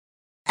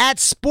At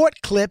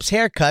Sport Clips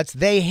Haircuts,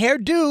 they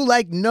hairdo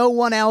like no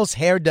one else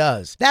hair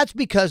does. That's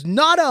because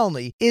not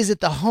only is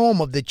it the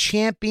home of the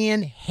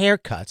champion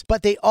haircuts,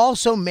 but they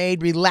also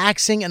made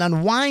relaxing and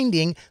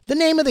unwinding the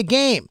name of the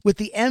game. With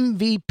the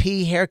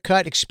MVP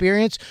haircut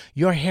experience,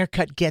 your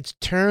haircut gets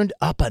turned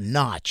up a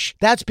notch.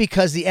 That's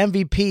because the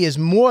MVP is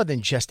more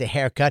than just a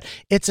haircut.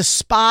 It's a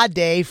spa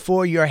day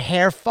for your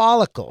hair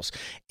follicles.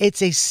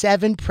 It's a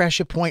 7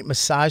 pressure point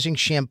massaging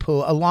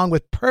shampoo along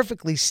with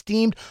perfectly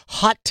steamed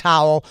hot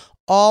towel,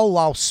 all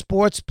while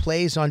sports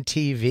plays on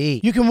TV.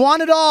 You can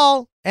want it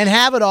all and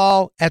have it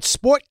all at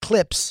Sport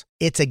Clips.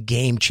 It's a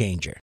game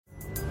changer.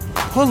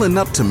 Pulling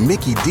up to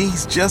Mickey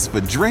D's just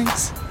for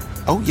drinks?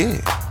 Oh yeah,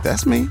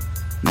 that's me.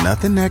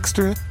 Nothing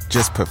extra,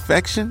 just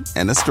perfection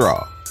and a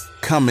straw.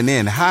 Coming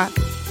in hot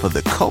for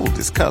the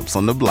coldest cups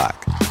on the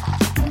block.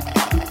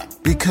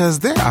 Because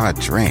there are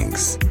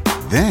drinks.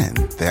 Then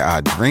there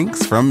are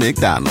drinks from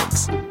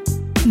McDonald's.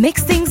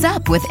 Mix things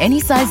up with any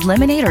size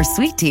lemonade or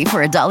sweet tea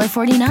for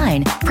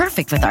 $1.49.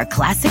 Perfect with our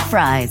classic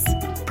fries.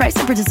 Price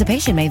and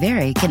participation may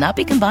vary. Cannot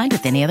be combined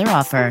with any other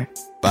offer.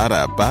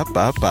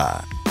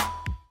 Ba-da-ba-ba-ba.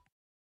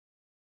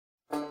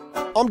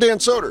 I'm Dan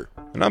Soder.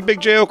 And I'm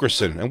Big J.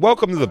 Okerson, and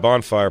welcome to the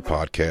Bonfire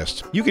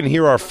Podcast. You can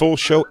hear our full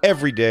show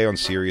every day on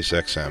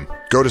SiriusXM.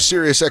 Go to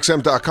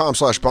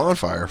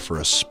SiriusXM.com/bonfire for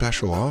a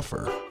special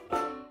offer.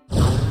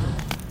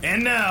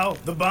 And now,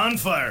 The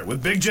Bonfire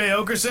with Big J.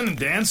 Okerson and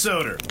Dan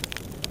Soder.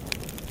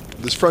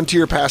 This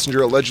Frontier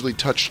passenger allegedly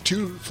touched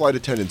 2 flight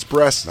attendants'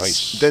 breasts,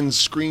 Nice. then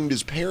screamed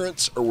his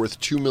parents are worth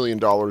 $2 million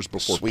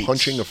before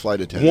punching a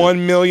flight attendant.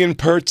 $1 million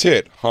per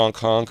tit. Honk,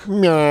 honk.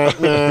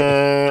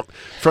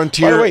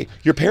 Frontier. By the way,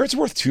 your parents are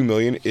worth $2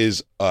 million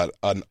is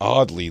an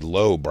oddly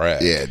low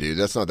brag. Yeah, dude,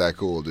 that's not that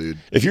cool, dude.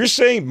 If you're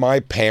saying my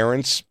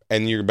parents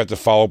and you're about to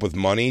follow up with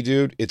money,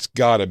 dude, it's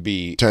got to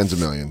be Tens of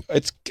millions.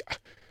 It's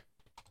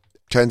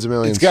Tens of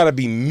millions. got to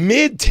be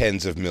mid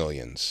tens of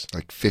millions.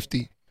 Like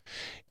 50?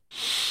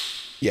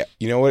 Yeah,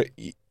 you know what?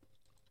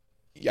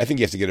 I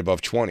think you have to get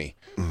above 20.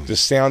 The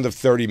sound of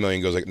 30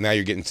 million goes like, now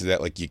you're getting to that,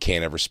 like you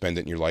can't ever spend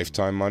it in your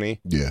lifetime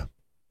money. Yeah.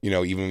 You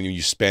know, even when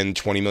you spend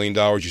 $20 million,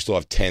 you still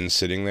have 10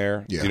 sitting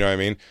there. Yeah. You know what I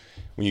mean?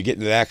 When you get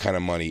into that kind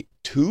of money,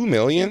 $2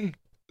 million?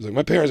 It's like,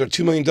 my parents are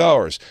 $2 million,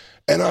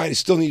 and I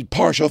still need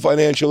partial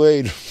financial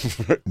aid.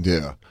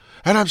 Yeah.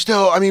 And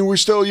we're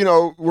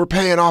still, we're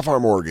paying off our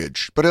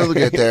mortgage, but it'll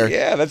get there.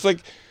 Yeah, that's like...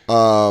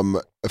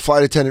 A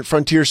flight attendant,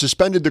 Frontier,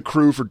 suspended the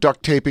crew for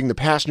duct taping the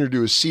passenger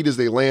to his seat as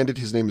they landed.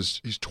 He's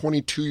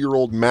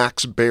 22-year-old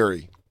Max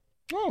Berry.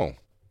 Oh.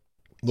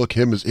 Look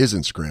his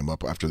Instagram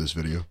up after this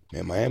video.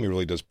 Man, Miami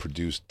really does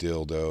produce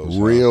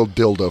dildos. Real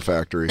dildo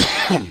factory.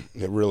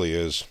 It really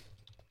is.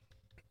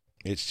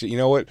 It's, you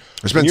know what?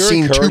 It's been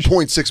seen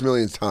 2.6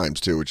 million times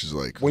too, which is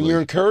like when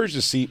you're encouraged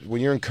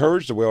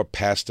to wear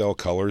pastel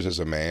colors as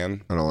a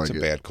man, I don't like it's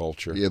a bad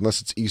culture. Yeah, unless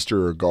it's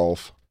Easter or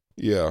golf.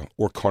 Yeah,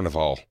 or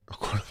Carnival.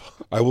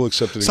 I will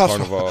accept it in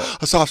Carnival.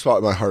 A soft spot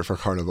in my heart for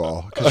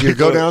Carnival. Because you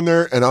go down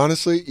there and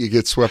honestly, you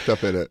get swept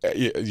up in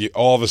it.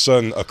 All of a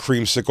sudden, a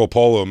creamsicle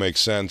polo makes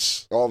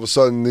sense. All of a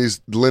sudden,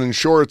 these linen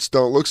shorts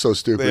don't look so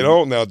stupid. They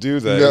don't now, do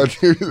they? Now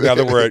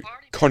that we're at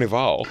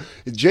Carnival.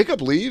 Did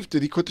Jacob leave?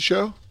 Did he quit the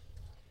show?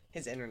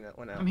 His internet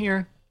went out. I'm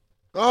here.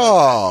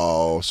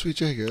 Oh, sweet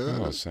Jacob.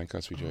 Oh, thank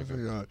God, sweet Jacob. Oh,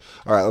 my God.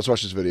 All right, let's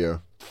watch this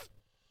video.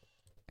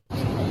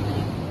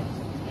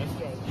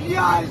 You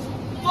guys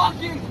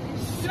fucking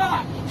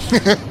suck.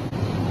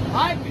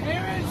 My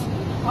parents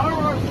are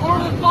worth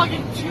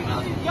fucking $2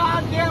 million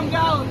goddamn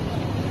dollars.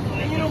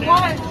 And you know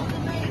what?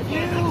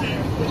 You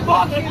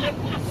fucking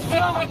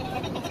suck.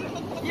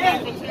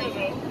 Yeah.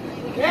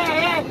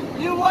 Yeah.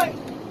 You know what?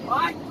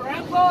 My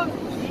grandpa is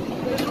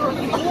worth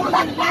more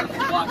than your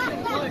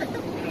fucking life.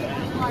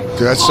 Dude,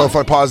 that's so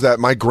fun. Pause that.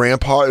 My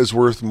grandpa is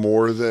worth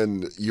more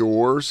than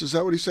yours. Is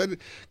that what he said?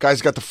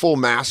 Guy's got the full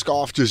mask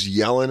off, just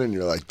yelling, and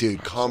you're like,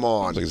 dude, come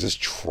on. Like, is this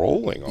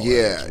trolling?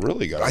 Yeah. It's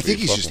really got. I think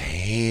he's just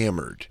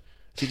hammered.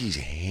 Have you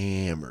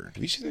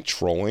seen that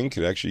trolling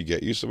could actually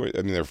get you somewhere?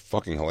 I mean, they're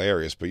fucking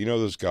hilarious. But you know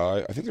those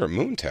guys? I think they're at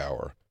Moon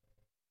Tower.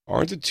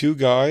 Aren't the 2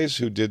 guys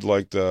who did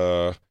like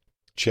the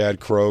Chad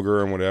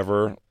Kroger and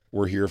whatever?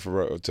 We're here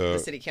for the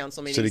city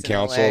council meetings. City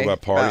council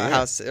about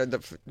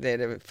partying. They had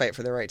to fight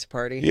for the right to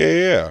party.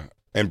 Yeah.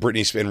 And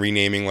Britney's been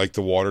renaming like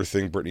the water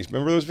thing.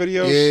 Remember those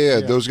videos? Yeah.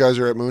 Those guys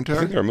are at Moon Tower. I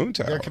think they're at Moon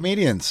Tower. They're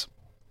comedians.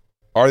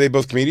 Are they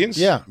both comedians?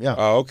 Yeah.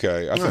 Oh,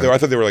 okay. I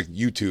thought they were like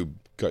YouTube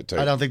type.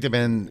 I don't think they've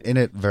been in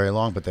it very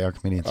long, but they are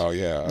comedians. Oh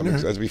yeah, I mean,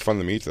 that'd be fun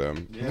to meet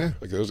them. Yeah.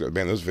 Like those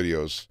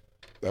videos.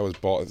 That was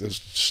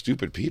those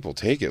stupid people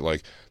take it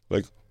like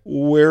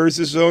where is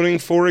the zoning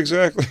for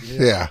exactly?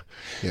 Yeah.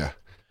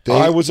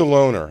 I was a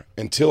loner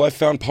until I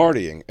found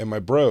partying and my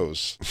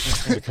bros,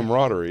 the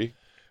camaraderie.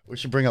 We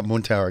should bring up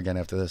Moon Tower again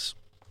after this.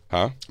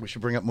 Huh? We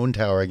should bring up Moon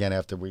Tower again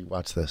after we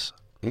watch this.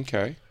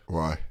 Okay.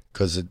 Why?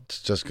 Because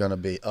it's just going to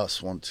be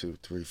us, 1, 2,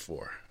 3,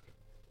 4.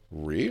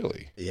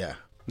 Really? Yeah.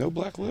 No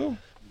Black Lou?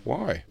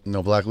 Why?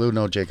 No Black Lou,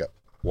 no Jacob.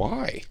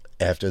 Why?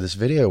 After this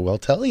video, we'll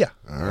tell you.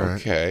 All right.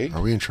 Okay.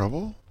 Are we in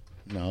trouble?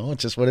 No,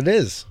 it's just what it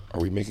is. Are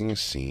we making a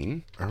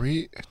scene? Do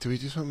we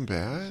do something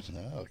bad?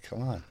 No,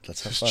 come on.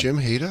 Let's have Does fun. Jim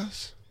hate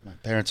us? My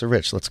parents are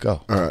rich. Let's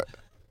go. All right.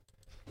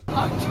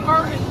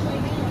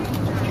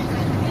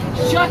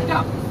 Shut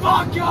the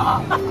fuck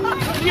up!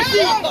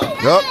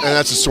 Nope, and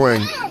that's a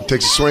swing.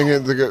 Takes a swing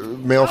at the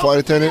male flight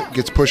attendant,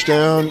 gets pushed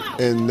down,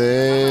 and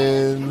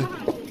then...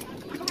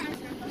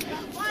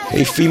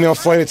 Hey, female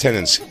flight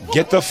attendants,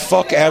 get the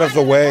fuck out of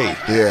the way.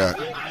 Yeah.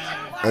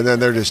 And then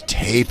they're just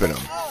taping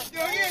him.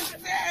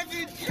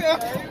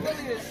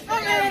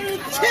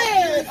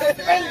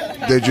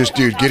 They just,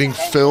 dude, getting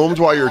filmed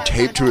while you're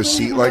taped to a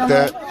seat like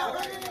that.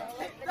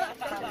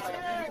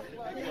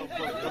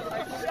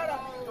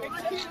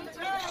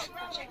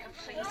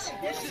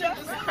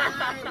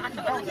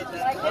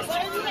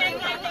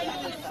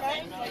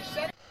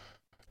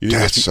 You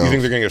That's think so- they're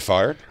going to get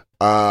fired?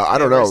 I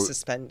don't They were know.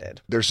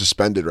 Suspended. They're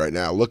suspended right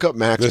now. Look up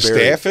Max The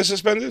Berry. staff is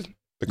suspended?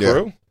 The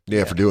crew?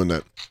 Yeah, for doing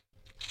that.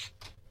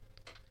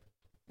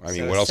 I mean,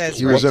 So what it else? says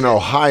He was what- an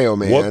Ohio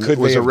man. what could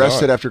was they have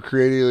arrested done? after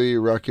creating a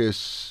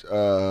ruckus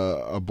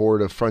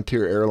aboard a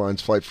Frontier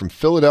Airlines flight from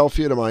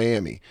Philadelphia to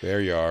Miami.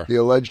 There you are. The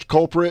alleged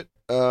culprit,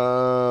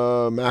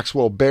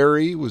 Maxwell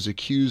Berry, was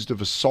accused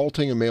of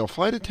assaulting a male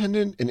flight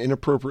attendant and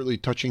inappropriately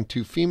touching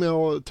two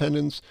female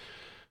attendants.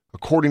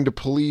 According to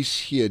police,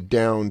 he had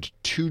downed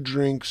 2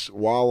 drinks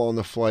while on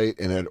the flight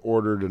and had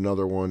ordered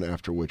another one,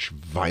 after which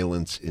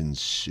violence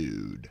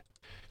ensued.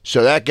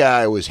 So that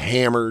guy was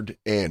hammered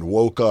and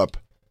woke up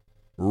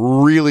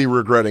really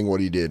regretting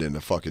what he did in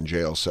the fucking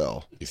jail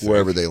cell, You think?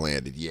 wherever they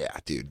landed. Yeah,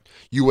 dude.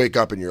 You wake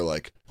up and you're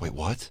like, wait,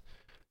 what?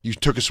 You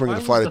took a swing at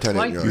the flight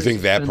attendant. And you're You like,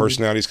 think that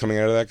personality's coming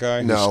out of that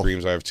guy? No. Who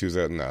screams, I have two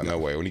that. No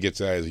way. When he gets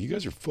out, he's like, you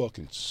guys are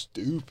fucking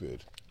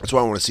stupid. that's why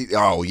I want to see.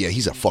 Oh, yeah,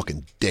 he's a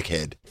fucking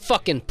dickhead.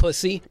 Fucking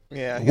pussy.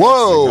 Yeah. he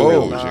Whoa. was a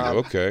real Oh, knob.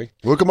 okay.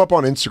 Look him up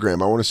on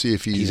Instagram. I want to see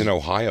if He's an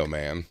Ohio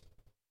man.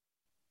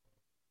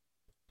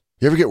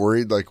 You ever get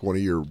worried like one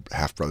of your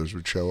half brothers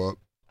would show up?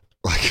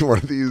 Like one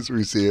of these where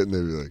you see it and they'd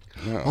be like,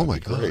 No, oh my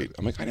God. great.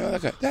 I'm like, I know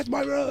that guy. That's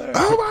my brother.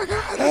 Oh my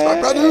God, that's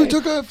my brother who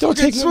took a Don't fucking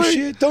take no swing.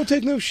 shit. Don't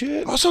take no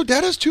shit. Also,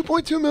 Dad has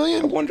 2.2 I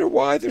million wonder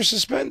why they're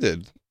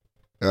suspended.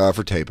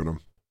 for taping him.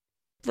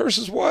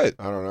 Versus what?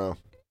 I don't know.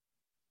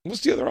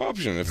 What's the other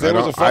option? If I there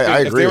was don't- a fucking,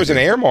 I if agree there with was an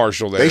you. air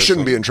marshal there, They or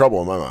shouldn't be something- in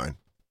trouble in my mind.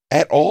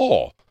 at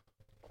all.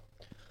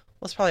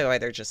 Well, that's probably why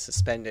they're just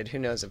suspended. Who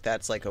knows if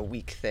that's like a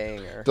week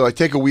thing or. They're like,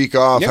 take a week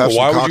off, Yeah, have but some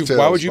why cocktails. would you?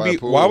 Why would you by a be?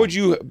 pool. Why would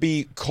you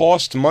be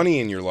cost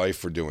money in your life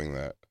for doing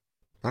that?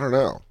 I don't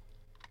know.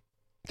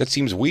 That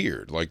seems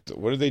weird. Like,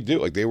 what did they do?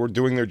 Like, they were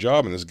doing their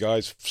job, and this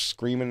guy's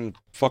screaming and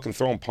fucking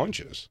throwing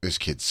punches. This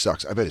kid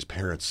sucks. I bet his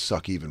parents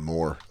suck even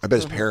more. I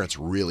bet his parents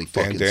really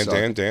fucking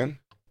suck. Dan.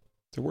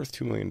 They're worth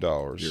 $2 million.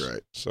 You're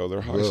right. So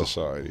they're high Whoa.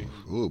 society.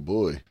 Oh,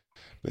 boy.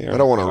 They I are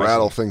don't want to high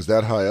rattle society. things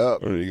that high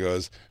up. He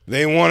goes,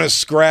 they want to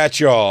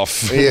scratch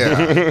off.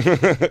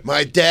 Yeah.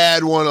 My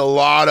dad won a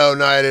lotto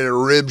night at a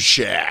rib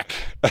shack.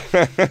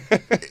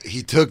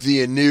 He took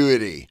the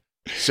annuity.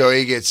 So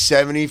he gets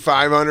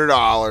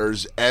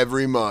 $7,500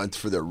 every month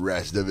for the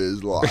rest of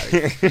his life.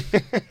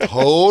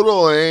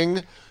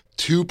 Totaling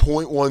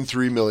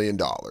 $2.13 million.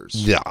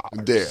 Yeah.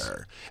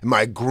 There. And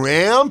my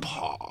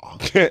grandpa.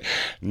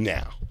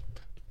 Now,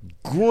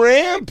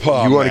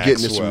 Grandpa You want to get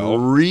into Maxwell,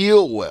 some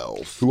real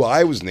wealth. who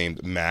I was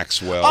named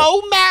Maxwell.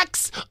 Oh,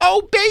 Max.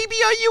 Oh, baby,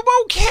 are you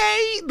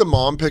okay? The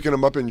mom picking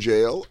him up in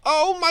jail.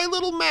 Oh, my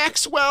little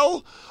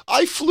Maxwell.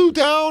 I flew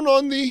down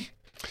on the...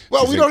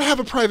 Well, we don't have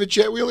a private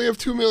jet. We only have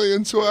 $2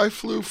 million, so I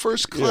flew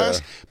first class.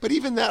 Yeah. But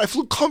even that, I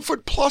flew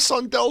Comfort Plus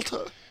on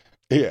Delta.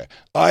 Yeah.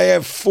 I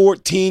have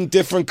 14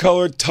 different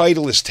colored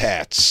Titleist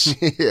hats.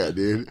 Yeah,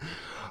 dude.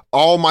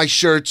 All my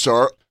shirts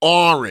are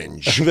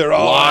orange. They're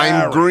all lime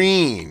orange.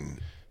 green.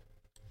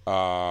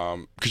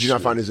 Could you not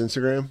so- find his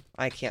Instagram?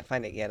 I can't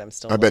find it yet. I'm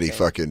still. I bet he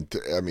looking. fucking...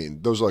 I mean,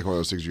 those are like one of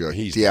those things you like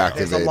He's-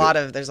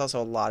 deactivate. There's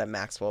also a lot of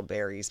Maxwell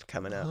berries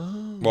coming up.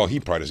 Well, he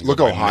probably doesn't Look,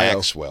 go by Ohio.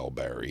 Maxwell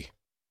Berry.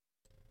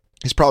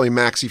 He's probably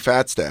Maxi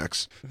Fat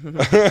Stacks. Look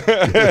up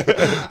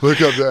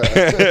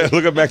that.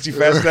 Look up Maxi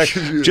Fast Stack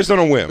just on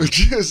a whim.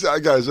 Just,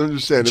 guys, I'm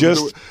just saying.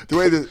 Just- the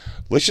way that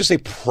Let's just say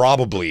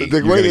probably The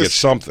you're way going to this- get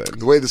something.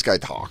 the way this guy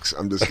talks,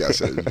 I'm just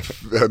guessing.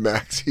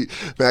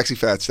 Maxi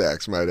Fat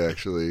Stacks might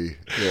actually,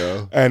 you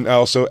know. And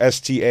also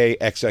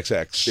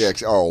STAXXX.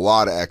 Yeah, a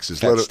lot of X's.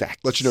 Fat Let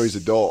stacks. you know he's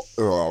adult.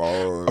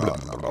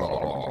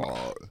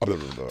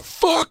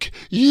 Fuck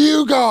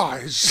you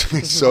guys.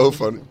 It's so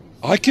funny.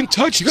 I can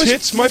touch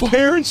tits. My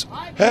parents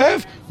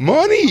have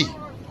money. For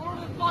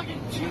the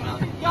fucking 2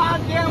 million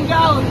goddamn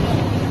dollars.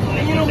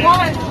 And you know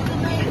what?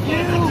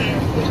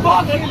 You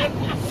fucking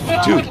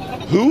Dude,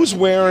 who's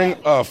wearing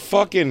a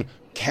fucking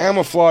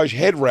camouflage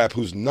head wrap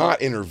who's not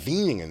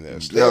intervening in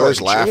this? Yeah, They're they're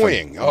just laughing.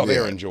 enjoying. Oh,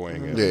 they're Yeah.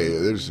 enjoying it. Yeah,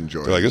 they're just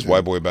enjoying They're like, it. this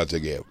white boy about to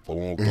get.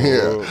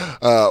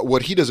 Yeah.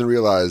 What he doesn't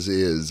realize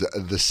is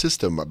the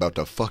system about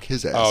to fuck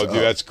his ass Oh, up.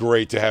 dude, that's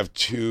great to have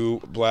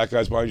two black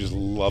guys behind you just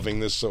loving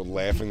this, so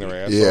laughing their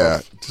ass Yeah.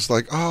 off. Just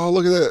like, oh,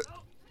 look at that.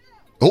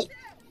 Oh.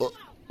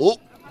 Oh.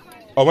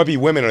 Oh, it might be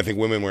women. I think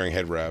women wearing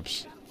head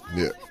wraps.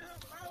 Yeah.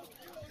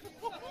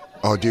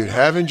 Oh, dude,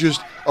 having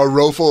just a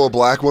row full of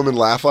black women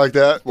laugh like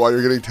that while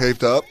you're getting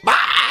taped up,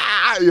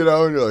 you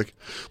know, and you're like,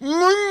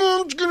 my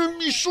mom's gonna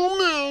be so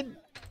mad.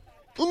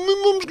 My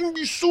mom's gonna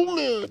be so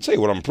mad. I'll tell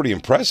you what, I'm pretty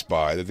impressed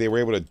by that they were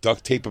able to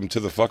duct tape him to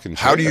the fucking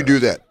chair. How do you do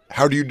that?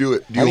 How do you do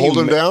it? Do you hold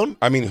him down?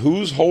 I mean,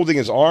 who's holding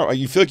his arm?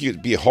 You feel like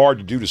it'd be hard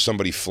to do to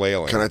somebody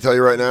flailing. Can I tell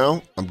you right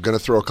now? I'm gonna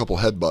throw a couple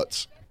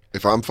headbutts.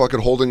 If I'm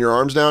fucking holding your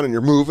arms down and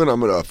you're moving, I'm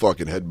gonna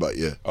fucking headbutt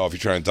you. Oh, if you're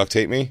trying to duct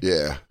tape me?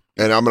 Yeah.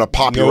 And I'm gonna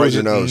pop you right in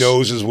your nose.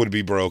 Noses would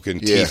be broken.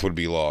 Yeah. Teeth would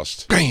be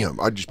lost. Bam!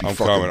 I'd just be I'm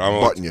fucking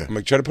coming. butting you. I'm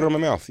like, try to put it on my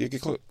mouth. Yeah,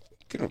 get close.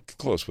 Get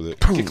close with it.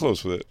 Boom. Get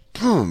close with it.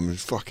 Boom!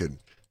 Fucking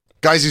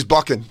guys, he's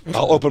bucking.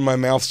 I'll open my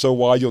mouth so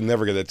wide you'll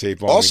never get that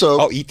tape on Also,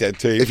 me. I'll eat that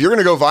tape. If you're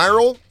gonna go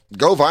viral,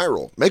 go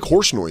viral. Make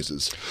horse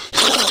noises.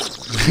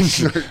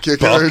 Start kicking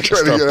Buck, and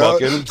trying to start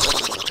get bucking.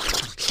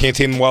 out. Can't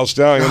tame the wild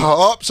stallion.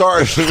 Oh,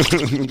 sorry.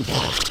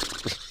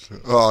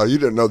 Oh, you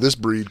didn't know this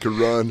breed could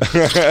run.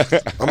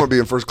 I'm gonna be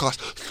in first class.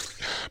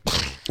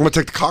 I'm gonna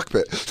take the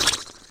cockpit.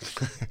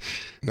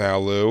 Now,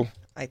 Lou.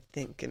 I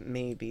think it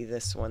may be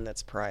this one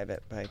that's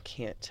private, but I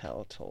can't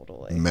tell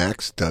totally.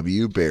 Max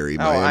W. Barry.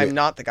 Oh, Miami. I'm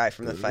not the guy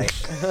from the fight.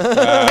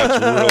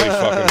 That's really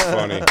fucking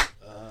funny.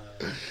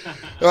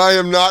 I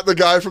am not the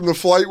guy from the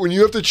flight. When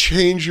you have to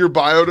change your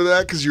bio to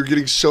that because you're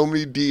getting so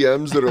many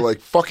DMs that are like,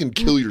 fucking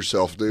kill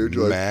yourself, dude.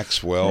 You're like,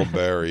 Maxwell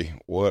Berry.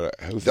 What?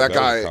 Who's That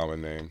guy- was a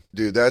common name?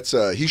 dude, that's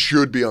he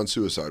should be on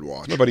suicide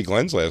watch. My buddy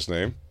Glenn's last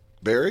name.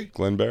 Barry?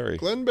 Glenn Berry.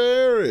 Glenn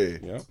Barry.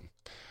 Yep.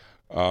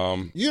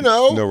 You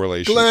know, No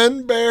relation.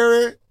 Glenn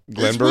Barry.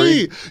 Glenn It's Barry?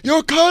 me,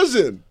 your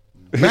cousin,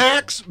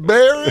 Max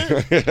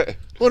Barry.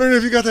 Wondering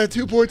if you got that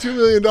 $2.2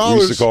 million. We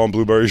used to call him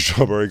Blueberry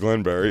Strawberry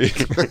Glenn Berry.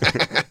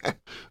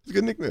 It's a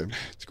good nickname.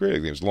 It's a great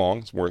nickname. It's long.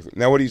 It's worth it.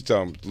 Now, what do you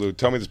tell him? Lou,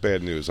 tell me this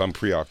bad news. I'm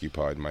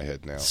preoccupied in my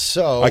head now.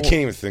 So I can't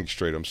even think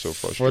straight. I'm so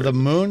frustrated. for the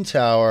Moon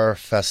Tower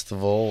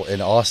Festival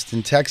in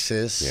Austin,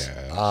 Texas,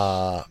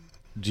 Yeah.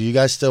 do you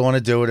guys still want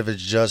to do it if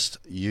it's just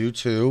you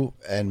two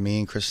and me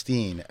and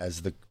Christine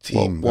as the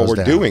team? well, goes we're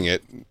down? doing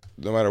it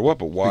no matter what,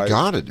 but why? We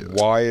gotta do it.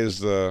 Why is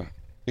the...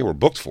 Yeah, we're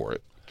booked for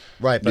it.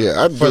 Right, but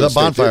Yeah, I'm for doing the State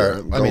bonfire.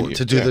 Theater. I'm I mean, going.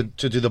 to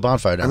do the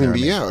bonfire down I mean, there.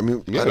 yeah, I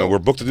mean, Yeah, I no, don't- we're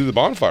booked to do the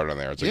bonfire down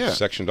there. It's like Yeah.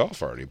 sectioned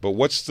off already. But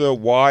what's the...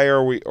 Why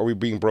are we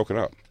being broken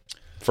up?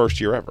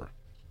 First year ever.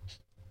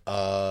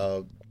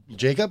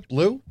 Jacob,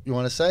 Lou, you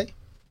want to say?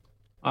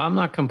 I'm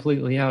not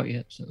completely out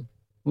yet. So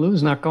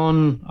Lou's not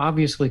going,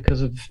 obviously,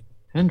 because of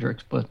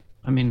Hendrix. But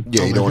I mean,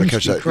 yeah, you I'll don't want let to him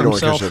catch that. speak for You don't want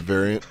to catch himself. that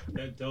variant.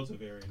 That Delta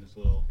variant is a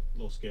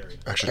little scary.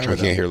 Actually, I try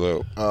can't that. hear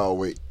Lou. Oh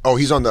wait. Oh,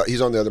 he's on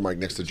the other mic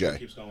next to Jay.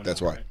 Keeps going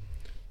That's up, why. right?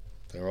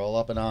 They're all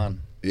up and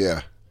on.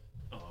 Yeah.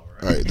 All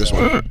All right, this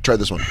one. Try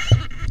this one.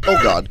 Oh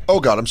God. Oh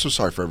God. I'm so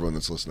sorry for everyone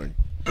that's listening.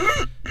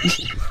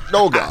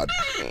 Oh God.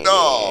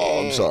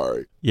 No, I'm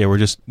sorry. Yeah, we're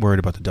just worried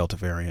about the Delta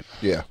variant.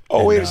 Yeah.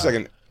 Oh, wait a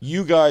second.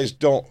 You guys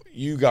don't...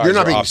 You guys You're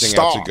not are being opting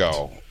out stopped. to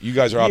go. You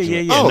guys are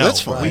opting Oh, out. that's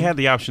fine. We had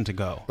the option to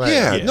go. Right.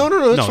 Yeah. Yeah. No,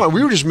 that's No. fine.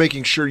 We were just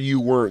making sure you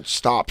weren't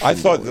stopped. I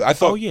from thought going.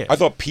 Oh, yeah. I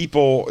thought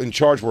people in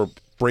charge were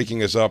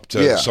breaking us up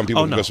to Yeah. some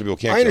people Oh, no. because some people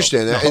can't. I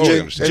understand go. that. No, And, totally Jake-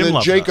 understand. and Jim then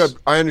loved Jacob, us.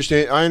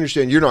 I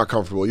understand you're not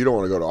comfortable. You don't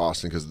want to go to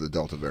Austin because of the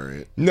Delta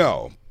variant.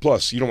 No.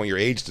 Plus, you don't want your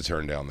AIDS to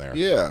turn down there.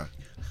 Yeah.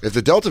 If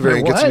the Delta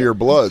variant gets what? into your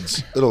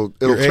bloods, it'll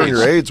turn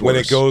your AIDS when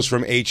worse. it goes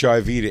from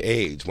HIV to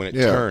AIDS. When it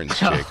Yeah. turns,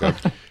 Jacob.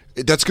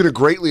 That's going to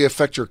greatly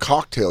affect your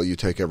cocktail you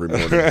take every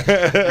morning.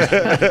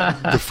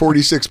 The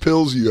 46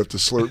 pills you have to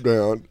slurp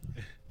down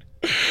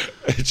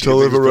to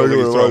live a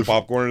regular He's throwing life.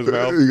 popcorn in his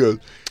mouth. He goes,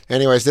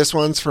 anyways, this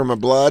one's for my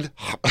blood.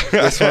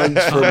 This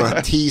one's for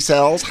my T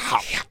cells.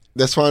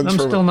 This one's I'm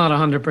for still not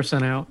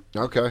 100% out.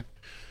 Okay.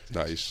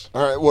 Nice.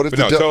 All right. What if But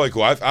the no, totally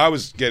cool. I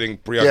was getting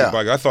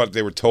preoccupied. I thought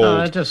they were told. No,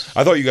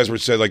 I thought you guys were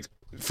said like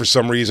for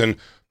some reason,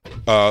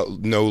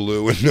 no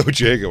Lou and no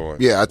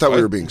Jacob. Yeah, I thought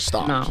we were being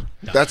stopped. No.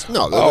 That's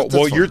no. Oh that's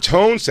well, fine. your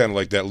tone sounded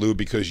like that, Lou,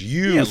 because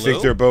you Yeah, think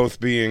Lou. they're both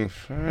being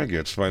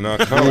faggots by not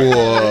coming.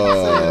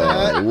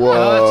 Whoa.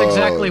 No, that's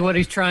exactly what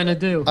he's trying to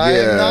do. I Yeah.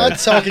 am not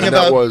talking That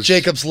about was-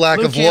 Jacob's lack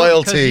Lou of can't- 'cause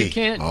loyalty. he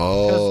can't-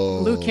 Oh.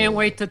 'cause Lou can't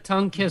wait to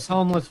tongue kiss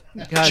homeless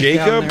guys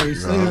Jacob? down there.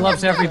 He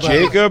loves everybody.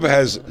 Jacob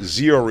has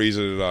zero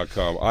reason to not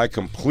come. I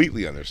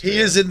completely understand. He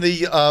is in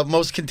the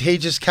most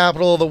contagious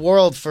capital of the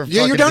world for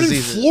Yeah, you're fucking down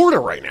diseases. in Florida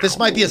right now. This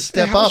might be a What the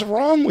step hell's up.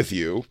 wrong with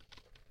you?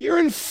 You're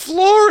in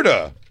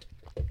Florida.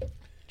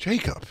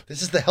 Jacob.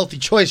 This is the healthy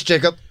choice,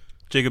 Jacob.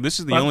 Jacob, this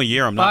is the only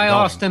year I'm not Buy going.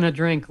 Austin a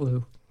drink,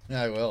 Lou.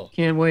 I will.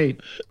 Can't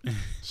wait.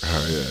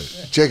 Oh,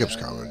 yeah. Jacob's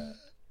coming.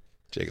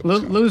 Jacob.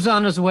 Lou's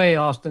on his way,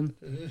 Austin.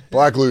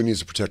 Black Lou needs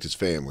to protect his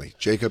family.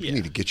 Jacob, you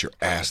need to get your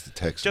ass to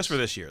Texas. Just for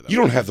this year, though. You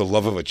don't have the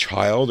love of a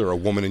child or a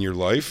woman in your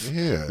life.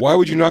 Yeah. Why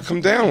would you not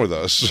come down with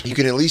us? You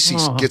can at least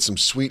Oh. get some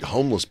sweet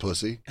homeless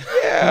pussy.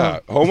 Yeah,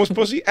 homeless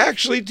pussy.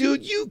 Actually,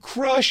 dude, you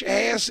crush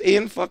ass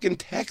in fucking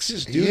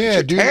Texas, dude. Yeah,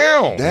 it's dude. your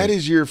town. That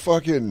is your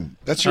fucking.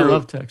 That's I your.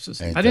 love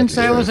Texas. I didn't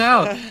say I was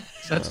out.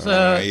 That's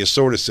you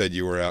sort of said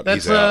you were out.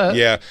 That's, He's out.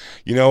 Yeah,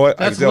 you know what?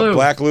 that's I can tell Lou.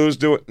 Black Lou's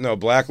doing. No,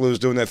 Black Lou's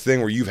doing that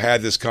thing where you've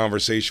had this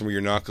conversation where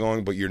you're not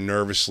going, but you're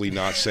nervously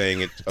not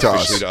saying it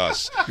officially to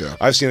us. Yeah.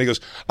 I've seen it. He goes,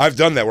 I've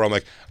done that where I'm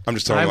like, I'm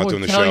just telling I him I'm not will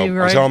doing the tell show. you I'm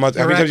right telling him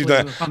how many times you've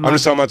done it? directly if I'm I'm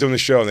just not telling him I'm not doing the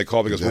show, and they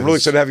call me. He goes, we're really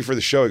excited to have you for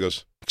the show. He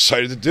goes,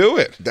 excited to do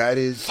it. That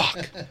is.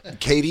 Fuck.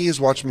 Katie has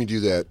watched me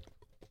do that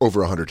over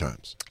 100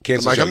 times.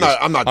 Cancel I'm the like,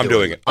 show. I'm not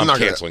doing it. I'm not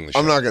canceling the show.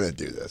 I'm not gonna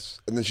do this.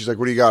 And then she's like,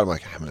 "What do you got?" I'm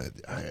like,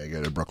 I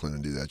go to Brooklyn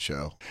and do that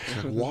show.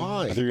 Like,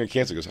 why? I think you're gonna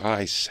cancel. He goes,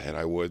 I said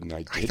I would, and I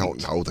didn't. I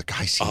don't know. The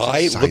guy seems I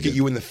excited look at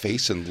you in the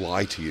face and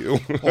lie to you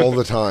all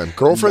the time.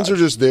 Girlfriends are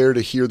just there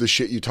to hear the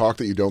shit you talk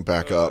that you don't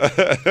back up.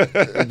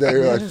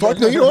 They're like, "Fuck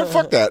no, you know what?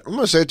 Fuck that. I'm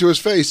gonna say it to his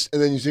face." And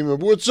then you see him,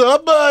 "What's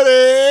up,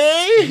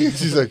 buddy?"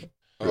 She's like,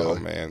 "Really? Oh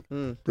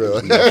man,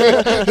 Really?"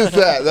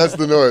 That's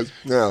the noise.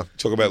 Yeah.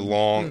 Talk about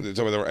long.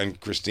 Talk about and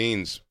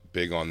Christine's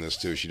big on this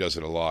too. She does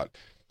it a lot.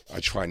 I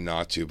try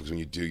not to because when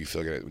you do, you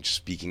feel like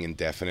speaking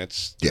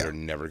indefinites that are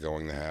never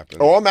going to happen.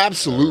 Oh, I'm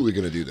absolutely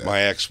going to do that.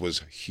 My ex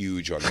was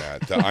huge on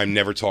that. I'm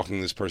never talking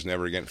to this person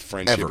ever again.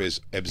 Friendship Ever. is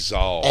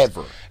absolved.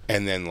 Ever.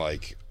 And then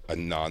like a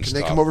nonstop. Can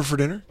they come over for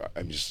dinner?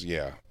 I'm just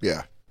yeah.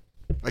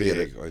 I get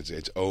it.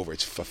 It's over.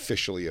 It's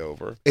officially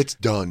over. It's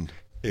done.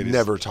 It is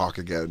Never talk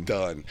again.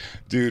 Done,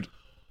 dude.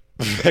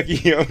 Becky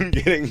Young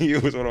getting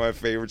you was one of my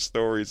favorite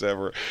stories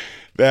ever.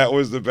 That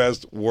was the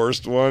best,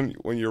 worst one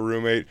when your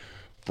roommate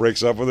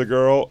breaks up with a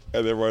girl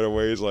and then right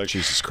away he's like,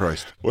 Jesus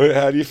Christ.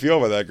 How do you feel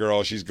about that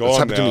girl? She's gone. That's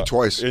happened now. to me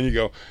twice. And you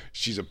go,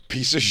 she's a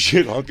piece of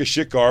shit, hunk of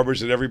shit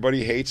garbage that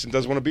everybody hates and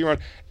doesn't want to be around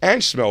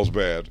and smells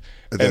bad.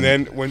 And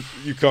then when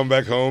you come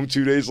back home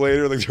 2 days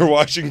later, like they're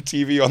watching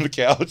TV on the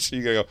couch,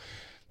 you go,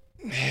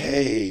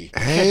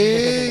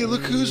 hey,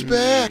 look who's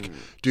back.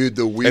 Dude,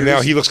 the weirdest... And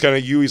now he looks kind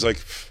of you. He's like,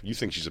 you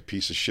think she's a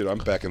piece of shit. I'm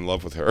back in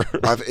love with her.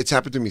 It's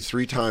happened to me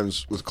 3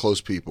 times with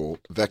close people.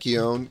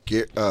 Vecchione,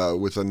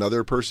 with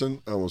another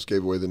person, I almost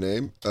gave away the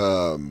name.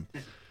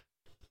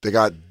 They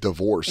got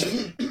divorced.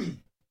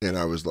 And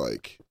I was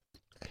like,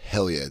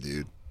 hell yeah,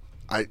 dude.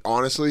 I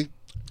honestly,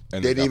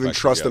 And they they didn't got even back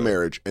trust the together.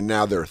 marriage. And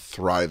now they're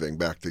thriving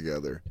back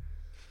together.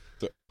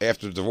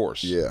 After the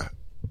divorce. Yeah.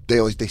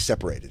 They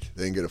separated.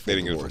 They didn't get a full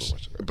divorce.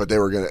 divorce. But they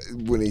were going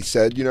to, when he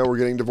said, we're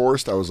getting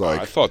divorced, I was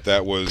like. I thought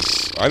that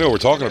was, I know what we're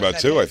talking about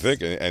too, I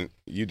think, and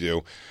you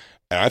do.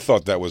 And I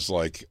thought that was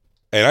like,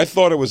 and I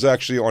thought it was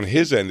actually on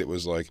his end, it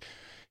was like,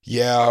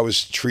 yeah, I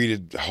was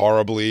treated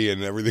horribly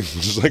and everything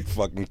was like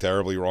fucking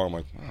terribly wrong. I'm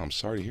like, oh, I'm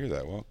sorry to hear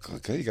that. Well,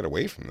 okay, you got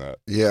away from that.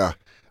 Yeah.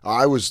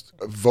 I was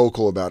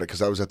vocal about it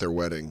because I was at their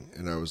wedding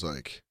and I was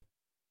like,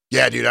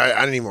 yeah, dude, I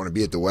didn't even want to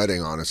be at the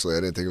wedding, honestly.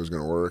 I didn't think it was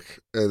going to work.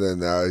 And then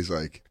now he's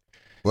like,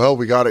 well,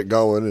 we got it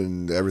going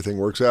and everything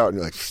works out. And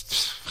you're like,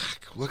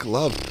 fuck, look,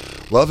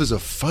 love. Love is a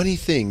funny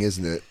thing,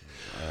 isn't it?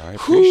 I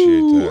appreciate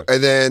that.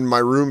 And then my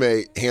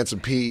roommate, Handsome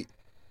Pete,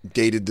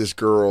 dated this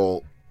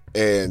girl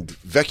and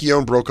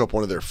Vecchione broke up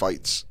one of their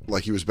fights.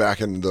 Like he was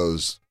back in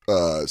those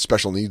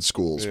special needs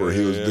schools where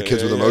he was the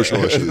kids with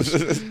emotional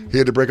issues. He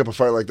had to break up a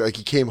fight like that. Like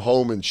he came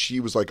home and she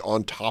was like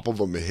on top of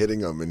him and hitting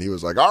him. And he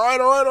was like, all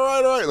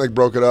right. Like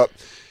broke it up.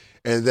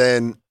 And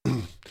then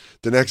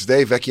the next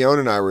day, Vecchione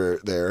and I were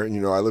there,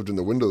 and I lived in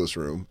the windowless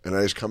room, and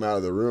I just come out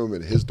of the room,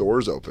 and his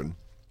door's open.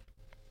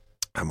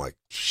 I'm like,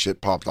 shit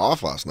popped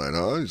off last night,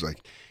 huh? He's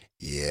like,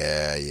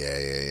 yeah.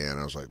 And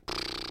I was like,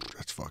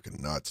 that's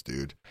fucking nuts,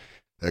 dude.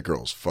 That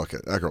girl's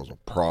a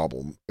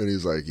problem. And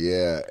he's like,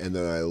 yeah. And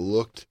then I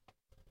looked,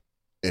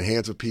 and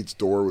Handsome Pete's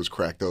door was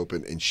cracked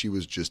open, and she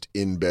was just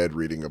in bed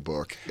reading a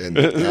book, and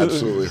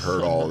absolutely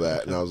heard all of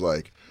that. And I was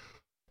like,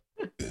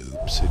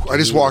 oops. I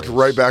just walked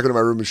right back into my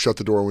room and shut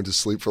the door and went to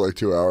sleep for like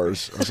 2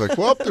 hours. I was like,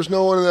 well, there's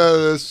no one in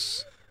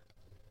this.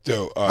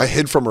 So, I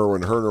hid from her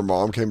when her and her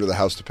mom came to the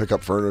house to pick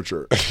up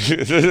furniture. I'm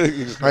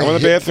in the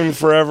bathroom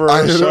forever.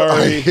 I'm I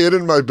sorry. hid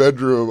in my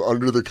bedroom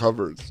under the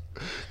covers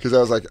because I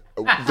was like,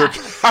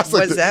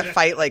 was that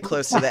fight like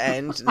close to the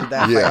end? Did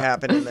that fight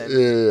happen? And then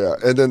yeah.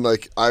 And then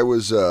like I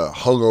was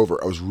hungover.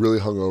 I was really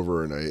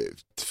hungover, and I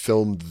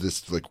filmed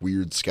this like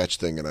weird sketch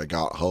thing. And I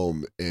got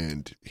home,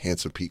 and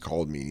Handsome Pete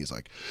called me, and he's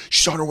like,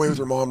 "She's on her way with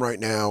her mom right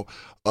now.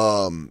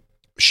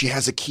 She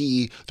has a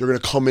key. They're going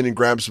to come in and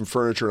grab some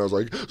furniture." And I was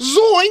like,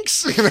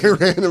 zoinks! And I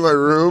ran in my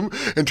room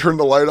and turned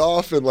the light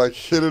off and like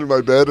hid in my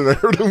bed, and I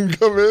heard him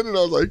come in, and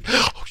I was like,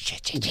 oh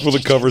shit. Pull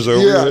the covers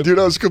over. Yeah, dude,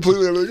 I was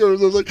completely under the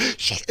covers. I was like,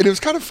 shit. And it was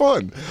kind of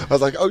fun. I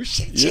was like, oh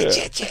shit. And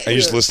you're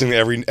just listening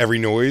to every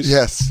noise?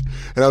 Yes.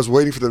 And I was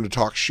waiting for them to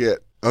talk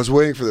shit. Because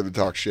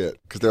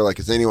they're like,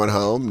 is anyone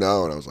home?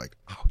 No. And I was like,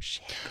 oh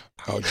shit.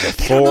 Oh, a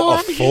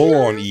full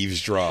on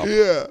eavesdrop.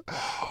 Yeah.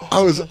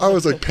 I was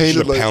like painted Should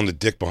have like pounded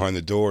dick behind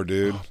the door,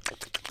 dude.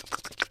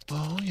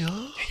 Oh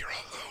yeah.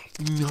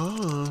 You're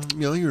all alone.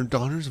 Yeah, your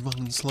daughter's a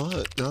fucking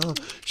slut. Yeah.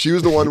 She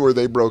was the one where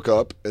they broke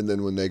up, and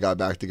then when they got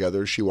back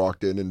together, she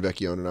walked in, and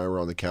Vecchione and I were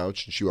on the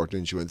couch, and she walked in,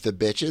 and she went, "The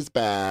bitch is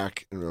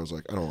back," and I was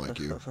like, "I don't like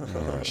you.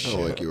 I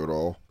don't like you at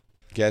all."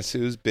 Guess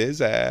who's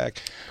Bizak?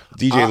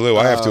 DJ Lou,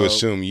 I have to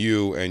assume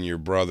you and your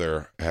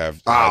brother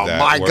have. Oh, had that,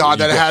 my where God,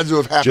 you that had to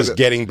have happened. Just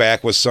getting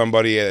back with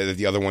somebody that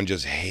the other one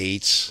just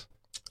hates.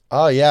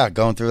 Oh, yeah,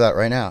 going through that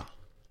right now.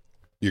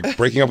 You're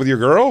breaking up with your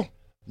girl?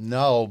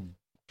 No,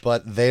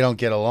 but they don't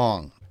get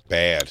along.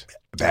 Bad.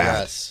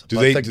 Yes. Do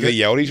they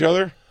yell at each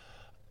other?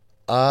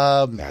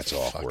 That's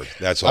awkward.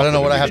 That's I don't know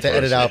awkward what to I have me to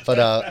edit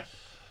personally. out, but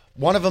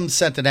one of them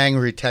sent an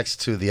angry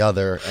text to the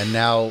other, and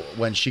now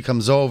when she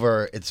comes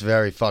over, it's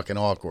very fucking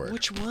awkward.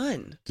 Which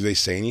one? Do they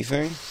say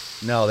anything?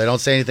 No, they don't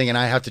say anything, and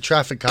I have to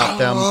traffic cop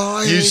them.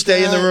 I You hate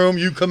stay in the that. room,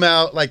 you come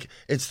out. Like,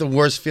 it's the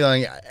worst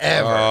feeling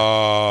ever.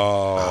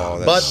 Oh,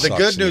 that but the sucks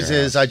good in your news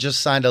is I house. just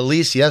signed a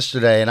lease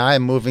yesterday, and I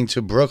am moving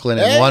to Brooklyn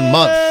in 1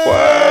 month.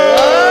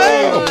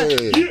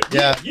 Hey.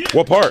 Yeah.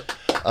 What part?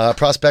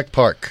 Prospect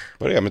Park.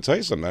 Buddy, I'm going to tell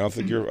you something. I don't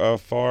think you're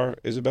far.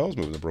 Isabella's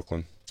moving to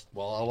Brooklyn.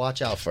 Well, I'll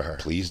watch out for her.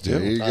 Please There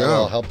do. you I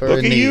will go. help her Look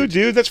in at need. you,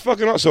 dude. That's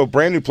fucking awesome. So,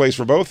 brand new place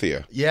for both of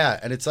you. Yeah,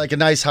 and it's like a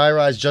nice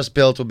high-rise just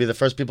built. We'll be the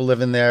first people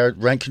living there.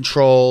 Rent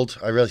controlled.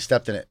 I really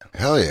stepped in it.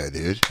 Hell yeah,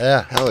 dude.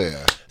 Yeah. Hell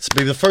yeah. It's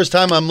be the first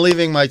time I'm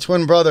leaving my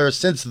twin brother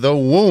since the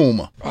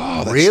womb.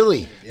 Oh,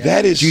 Really?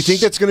 That is. Do you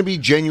think that's going to be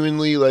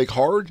genuinely like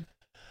hard?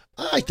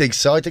 I think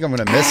so. I think I'm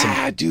going to miss him.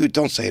 Ah, dude,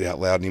 don't say it out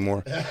loud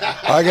anymore.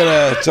 I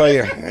gotta tell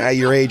you, at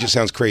your age, it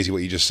sounds crazy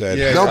what you just said.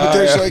 Yeah. No, but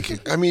there's yeah.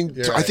 like, I mean,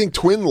 You're I right. think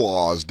twin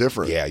law is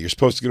different. Yeah, you're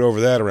supposed to get over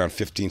that around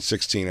 15,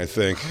 16, I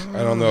think.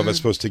 I don't know if that's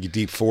supposed to take you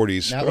deep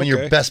 40s. Not when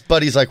you're best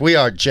buddies like we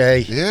are, Jay.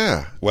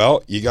 Yeah.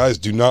 Well, you guys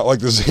do not like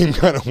the same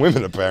kind of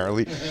women,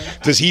 apparently.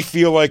 Does he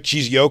feel like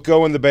she's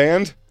Yoko in the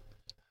band?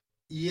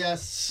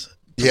 Yes.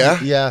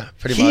 Yeah? Yeah,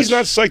 pretty He's much.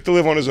 not psyched to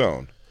live on his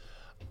own.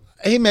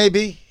 He may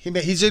be.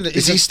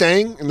 Is he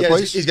staying in the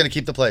place? He's going to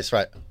keep the place,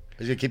 right.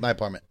 He's going to keep my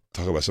apartment.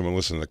 Talk about someone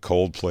listening to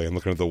Coldplay and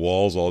looking at the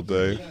walls all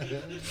day.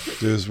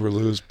 This is where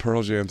Lou's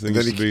Pearl Jam thing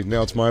Then used to be.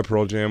 Now it's my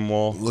Pearl Jam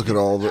wall. Look at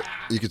all the.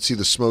 You could see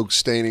the smoke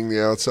staining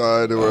the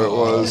outside of where it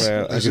was.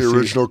 man, I There's can the see-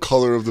 original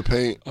color of the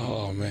paint.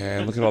 Oh,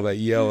 man. Look at all that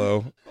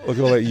yellow. Look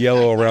at all that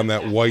yellow around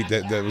that white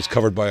that was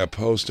covered by a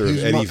poster of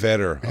He's Eddie my-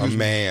 Vedder, a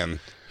man.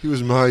 He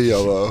was my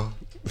yellow.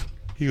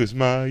 He was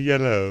my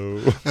yellow.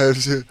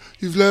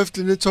 You've left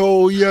and it's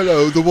all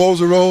yellow. The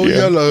walls are all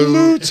yellow.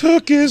 Lou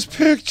took his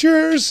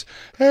pictures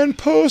and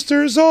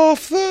posters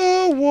off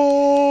the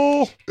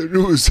wall. It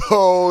was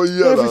all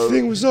yellow.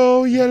 Everything was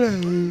all yellow.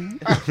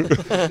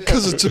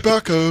 Because of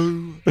tobacco.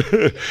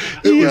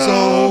 It was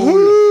all-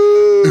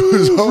 it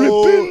was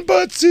all- ripping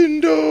butts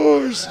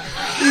indoors.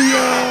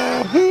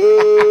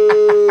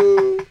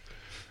 Yahoo!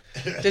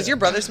 Does your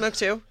brother smoke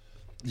too?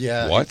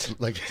 Yeah. What?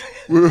 Like,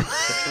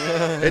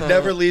 it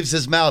never leaves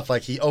his mouth.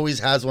 Like, he always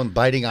has one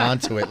biting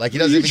onto it. Like, he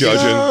doesn't You even,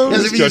 judging. he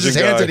doesn't even use his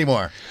Judging hands guy.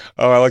 anymore.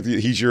 Oh, I like the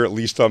he's your at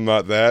least I'm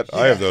not that.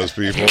 I have those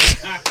people.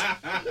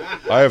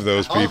 I have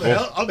those people.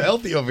 I'm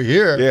healthy over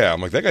here. Yeah,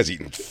 I'm like, that guy's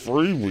eating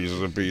 3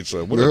 pieces of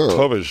pizza. What Yeah. a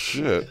tub of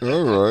shit.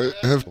 All right.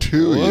 Have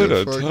two. What you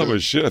a fucking- tub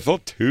of shit. I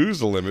thought 2's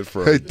the limit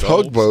for Hey,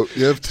 adults. tugboat.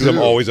 You have 'Cause I'm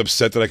two. always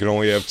upset that I can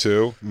only have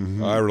 2.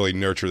 I really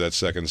nurture that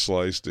second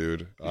slice,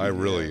 dude.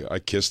 I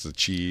kiss the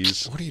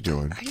cheese. What are you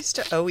doing? I used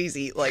to always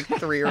eat like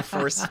 3 or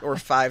 4 or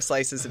 5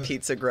 slices of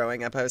pizza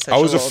growing up. I was such I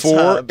was a little 4.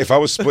 tub. If I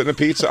was splitting a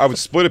pizza, I would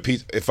split a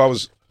pizza. If I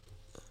was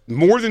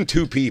more than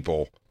 2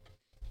 people,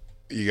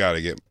 you got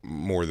to get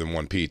more than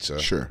one pizza.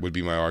 Sure. Would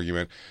be my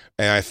argument.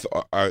 And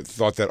I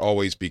thought that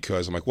always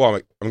because I'm like, well,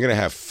 I'm going to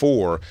have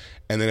 4,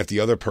 and then if the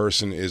other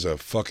person is a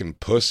fucking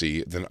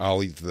pussy, then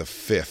I'll eat the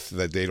 5th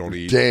that they don't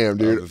eat. Damn, of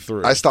the dude.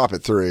 3. I stop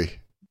at 3.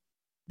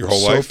 Your whole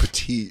so life?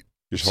 petite.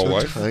 Your so whole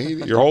life? tiny.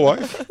 Your whole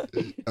life?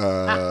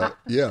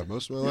 Yeah,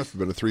 most of my life have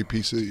been a three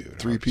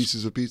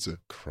pieces of pizza.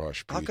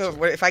 Crush I'll pizza.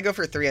 go if I go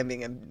for 3. I'm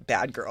being a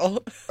bad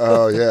girl.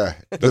 Oh yeah,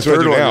 That's The what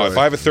I third do one, now. you're If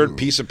I have a like, third ooh.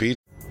 piece of pizza,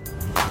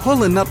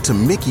 Pulling up to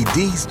Mickey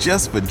D's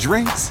just for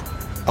drinks?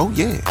 Oh,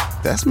 yeah,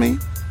 that's me.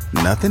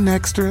 Nothing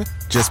extra,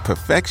 just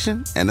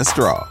perfection and a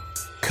straw.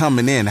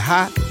 Coming in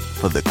hot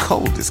for the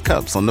coldest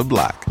cups on the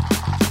block.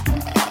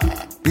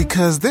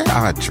 Because there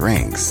are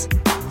drinks,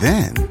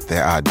 then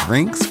there are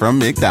drinks from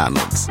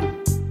McDonald's.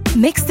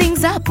 Mix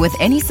things up with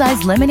any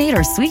size lemonade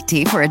or sweet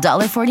tea for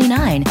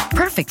 $1.49.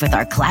 Perfect with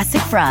our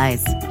classic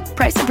fries.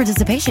 Price and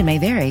participation may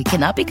vary.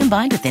 Cannot be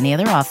combined with any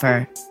other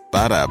offer.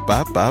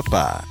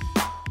 Ba-da-ba-ba-ba.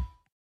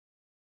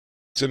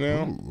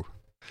 now. Ooh.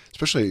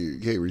 Especially,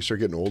 when you start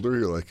getting older,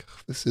 you're like,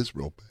 this is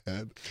real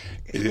bad.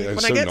 Yeah, When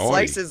it's I so get naughty.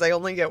 slices, I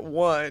only get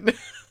 1.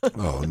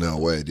 Oh no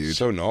way, dude.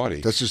 So naughty.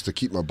 That's just to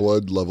keep my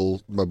blood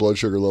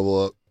sugar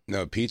level up.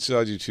 No, pizza,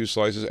 I do 2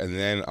 slices, and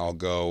then I'll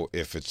go,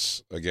 if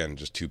it's, again,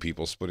 just 2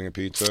 people splitting a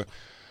pizza,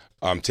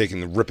 I'm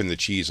ripping the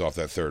cheese off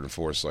that 3rd and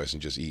 4th slice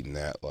and just eating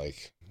that,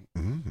 like,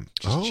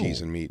 just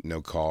cheese and meat, no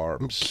Ooh,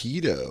 carbs.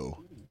 keto.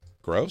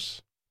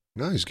 Gross?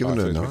 No, he's giving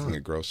Oh, I it a thought he was making a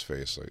nod. gross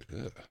face. Like,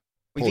 ugh.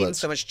 We've Well, eaten that's-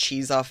 so much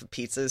cheese off of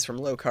pizzas from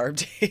low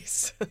carb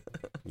days.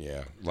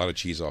 Yeah, a lot of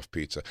cheese off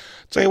pizza.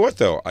 Tell you what,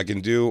 though, I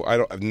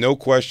have no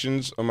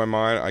questions on my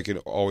mind. I can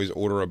always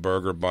order a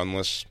burger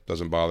bunless.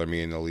 Doesn't bother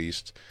me in the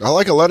least. I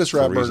like a lettuce For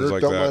wrap reasons burger.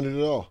 like Don't that. mind it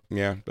at all.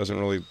 Yeah, doesn't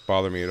really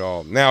bother me at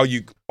all. Now,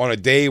 on a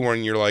day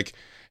when you're like,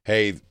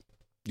 hey,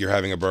 you're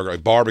having a burger,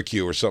 like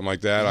barbecue or something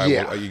like that.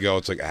 Yeah. You go,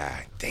 it's like,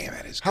 damn,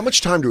 it is. How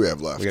much time do we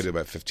have left? We got to do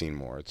about 15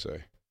 more, I'd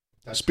say.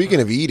 Speaking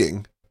of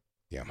eating,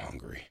 yeah, I'm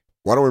hungry.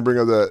 Why don't we bring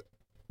up that?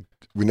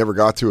 We never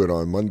got to it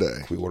on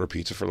Monday. Can we order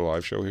pizza for the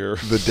live show here?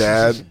 The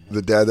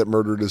dad that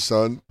murdered his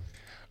son.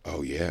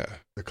 Oh yeah,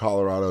 the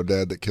Colorado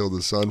dad that killed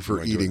his son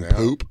for eating now?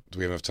 poop. Do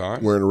we have enough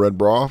time? Wearing a red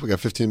bra. We got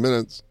 15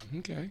 minutes.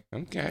 Okay.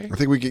 I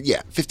think we could.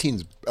 Yeah,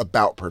 15's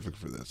about perfect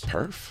for this.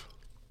 Perf.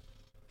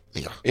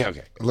 Yeah. Yeah.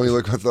 Okay. Let me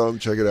look at my thumb.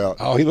 Check it out.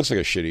 Oh, he looks like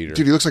a shit eater.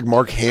 Dude, he looks like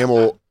Mark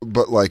Hamill,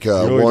 but like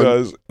really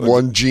does.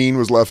 one gene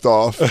was left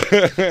off.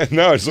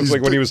 No, it just looks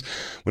like when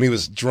he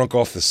was drunk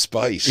off the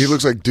spice. He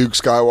looks like Duke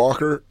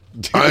Skywalker.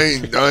 I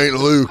ain't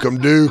Luke. I'm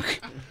Duke.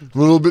 I'm a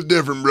little bit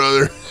different,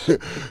 brother.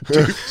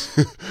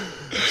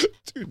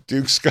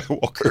 Duke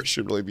Skywalker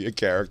should really be a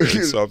character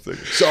in something.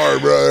 Sorry,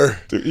 brother.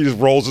 Dude, he just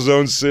rolls his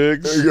own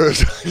cigs. He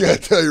goes, I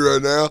gotta tell you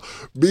right now,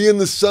 being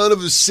the son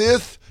of a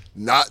Sith,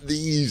 not the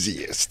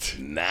easiest.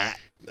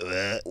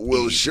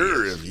 Well,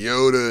 sure, if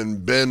Yoda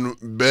and Ben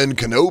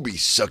Kenobi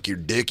suck your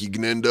dick, you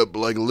can end up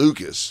like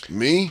Lucas.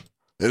 Me?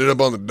 Ended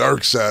up on the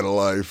dark side of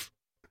life.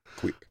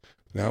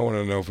 Now I want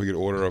to know if we could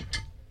order a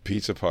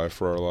pizza pie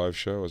for our live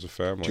show as a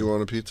family. Do you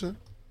want a pizza?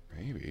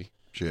 Maybe.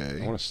 Jay?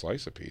 I want a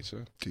slice of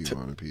pizza. Do you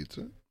want a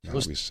pizza? Now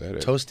that we said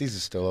it. Toasties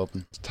is still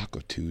open. It's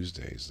Taco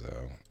Tuesdays,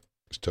 though.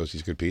 Is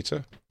Toasties good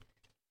pizza?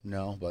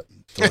 No, but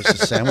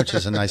delicious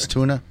sandwiches and nice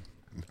tuna.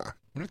 We're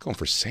not going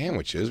for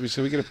sandwiches. We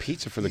said we get a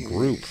pizza for the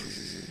group.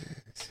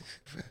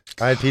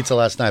 I had pizza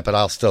last night, but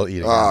I'll still eat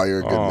it. Oh, you're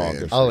a good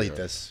man. I'll eat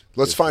this.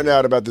 Let's find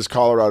out about this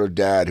Colorado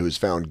dad who is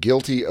found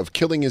guilty of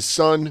killing his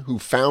son who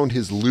found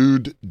his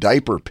lewd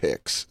diaper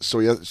pics. So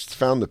he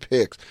found the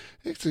pics.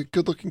 It's a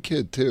good-looking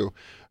kid, too.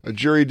 A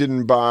jury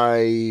didn't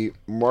buy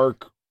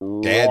Mark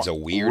Dad's a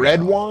weirdo.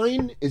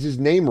 Redwine? Is his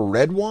name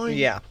Redwine?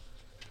 Yeah.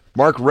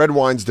 Mark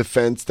Redwine's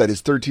defense that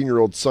his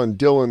 13-year-old son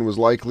Dylan was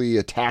likely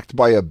attacked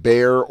by a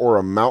bear or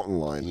a mountain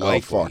lion.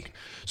 Likely. Oh, fuck.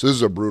 So this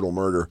is a brutal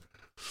murder.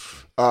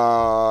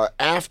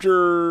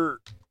 After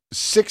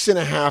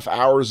 6.5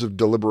 hours of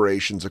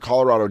deliberations, a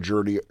Colorado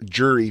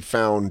jury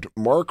found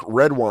Mark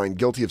Redwine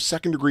guilty of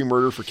second-degree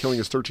murder for killing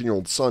his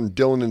 13-year-old son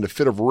Dylan in a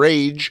fit of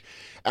rage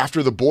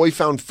after the boy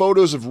found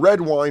photos of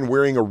Redwine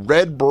wearing a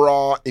red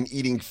bra and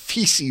eating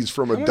feces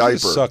from a How diaper.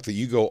 does it suck that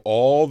you go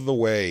all the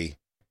way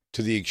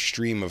to the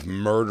extreme of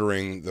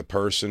murdering the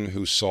person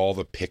who saw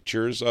the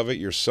pictures of it,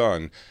 your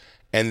son,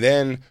 and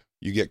then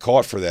you get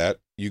caught for that,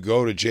 you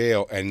go to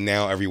jail, and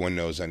now everyone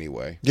knows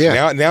anyway.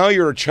 Yeah. Now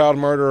you're a child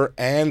murderer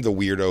and the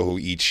weirdo who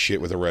eats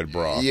shit with a red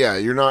bra. Yeah,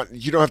 you don't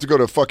have to go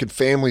to fucking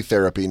family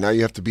therapy. Now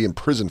you have to be in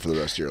prison for the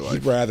rest of your life.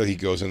 He'd rather he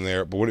goes in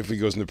there, but what if he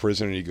goes into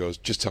prison and he goes,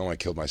 just tell him I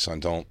killed my son,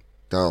 don't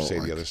say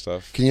the other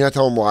stuff. Can you not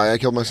tell him why I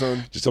killed my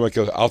son? Just tell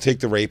him I'll take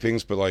the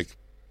rapings, but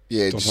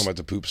yeah, don't tell him about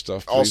the poop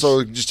stuff, please.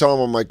 Also, just tell him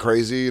I'm like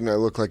crazy and I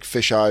look like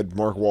fish-eyed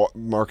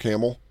Mark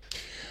Hamill.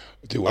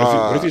 Dude,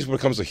 what if he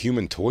becomes a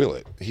human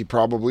toilet? He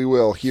probably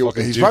will. He's Duke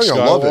probably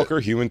gonna love it.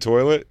 Skywalker, human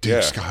toilet?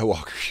 Duke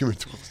Skywalker, human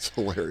toilet's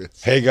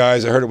hilarious. Hey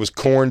guys, I heard it was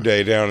corn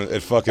day down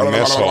at fucking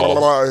mess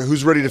hall.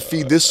 Who's ready to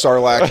feed this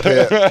Sarlacc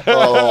pit? I'm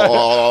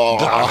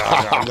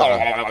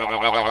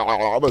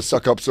gonna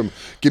suck up some.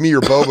 Give me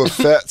your Boba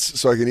Fett's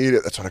so I can eat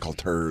it. That's what I call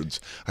turds.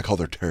 I call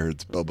their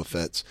turds Boba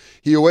Fett's.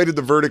 He awaited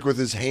the verdict with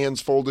his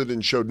hands folded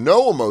and showed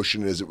no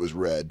emotion as it was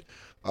read.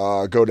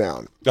 Go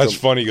down. That's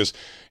funny. He goes,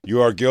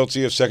 you are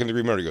guilty of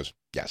second-degree murder. He goes,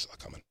 yes, I'm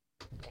coming.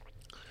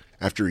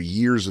 After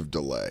years of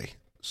delay.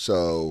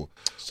 So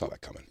saw that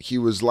coming. He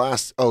was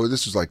this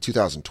was like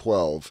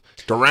 2012.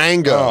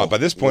 Durango. Oh, by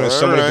this point,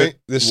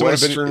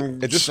 Southwestern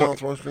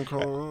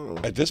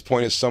Colorado. At this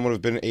point, it's someone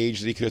of been an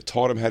age that he could have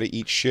taught him how to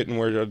eat shit and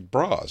wear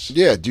bras.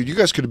 Yeah, dude, you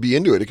guys could be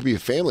into it. It could be a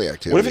family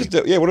activity.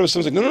 What if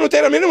someone's like, no,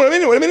 Dad, I'm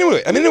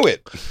into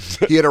it.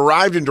 He had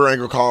arrived in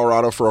Durango,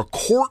 Colorado for a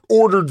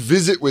court-ordered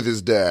visit with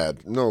his dad.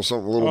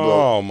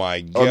 Oh,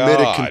 my God.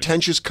 Amid a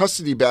contentious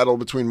custody battle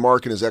between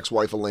Mark and his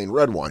ex-wife, Elaine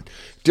Redwine.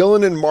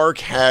 Dylan and Mark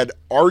had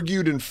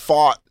argued and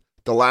fought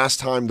the last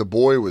time the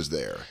boy was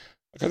there.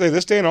 Can I tell you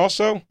this, Dan,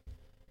 also?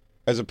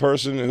 As a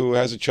person who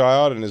has a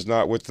child and is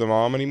not with the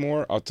mom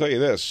anymore, I'll tell you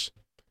this.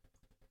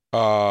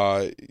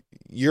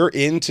 You're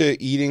into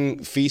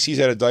eating feces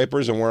out of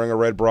diapers and wearing a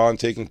red bra and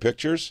taking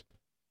pictures?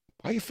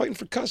 Why are you fighting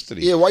for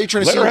custody? Yeah, why are you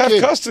trying to let her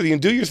have custody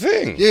and do your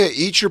thing? Yeah,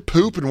 eat your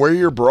poop and wear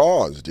your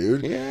bras,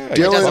 dude. Yeah.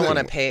 He doesn't want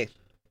to pay.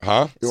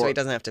 Huh? So he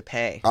doesn't have to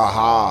pay.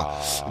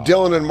 Aha.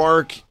 Dylan and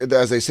Mark,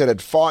 as they said, had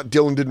fought.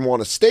 Dylan didn't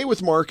want to stay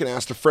with Mark and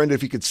asked a friend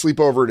if he could sleep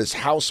over at his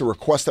house, a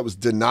request that was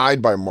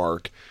denied by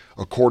Mark,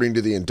 according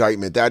to the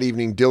indictment. That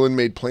evening, Dylan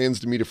made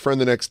plans to meet a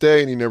friend the next day,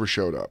 and he never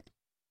showed up.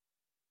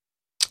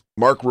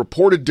 Mark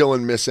reported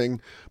Dylan missing,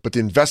 but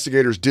the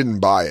investigators didn't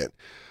buy it.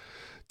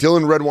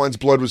 Dylan Redwine's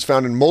blood was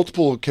found in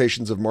multiple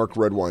locations of Mark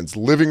Redwine's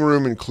living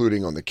room,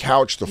 including on the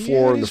couch, the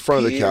floor, and the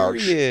front of the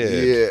couch.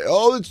 Yeah.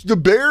 Oh, the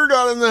bear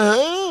got in the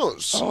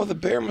house. Oh, the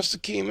bear must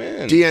have came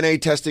in.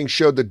 DNA testing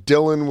showed that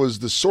Dylan was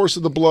the source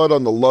of the blood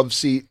on the love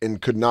seat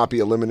and could not be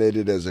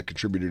eliminated as a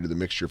contributor to the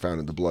mixture found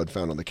in the blood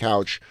found on the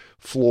couch,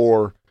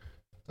 floor,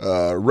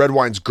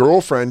 Redwine's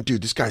girlfriend,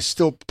 dude, this guy's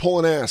still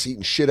pulling ass,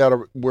 eating shit out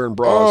of wearing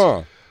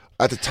bras.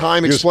 At the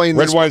time, explained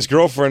this. Redwine's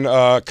girlfriend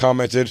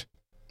commented,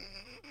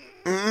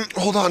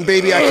 hold on,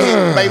 baby,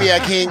 I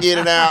can't get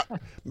it out.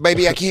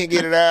 Baby, I can't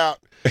get it out.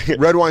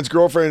 Redwine's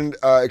girlfriend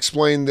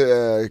explained,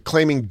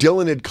 claiming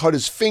Dylan had cut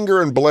his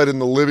finger and bled in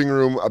the living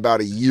room about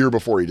a year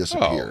before he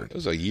disappeared. It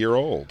was a year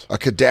old. A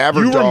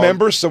cadaver dog. You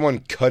remember someone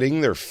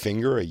cutting their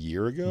finger a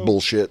year ago?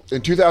 Bullshit.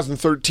 In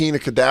 2013, a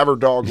cadaver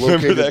dog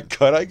located... Remember that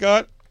cut I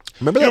got?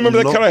 Remember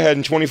that cut I had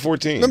in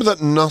 2014? Remember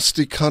that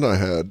nasty cut I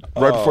had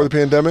right before the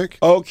pandemic?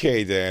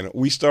 Okay, Dan.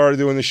 We started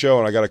doing the show,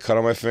 and I got a cut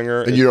on my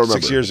finger and you don't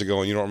remember 6 years ago,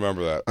 and you don't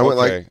remember that. I went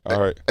like, all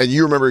right. And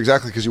you remember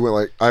exactly because you went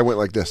like, I went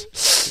like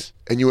this.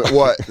 And you went,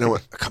 what? And I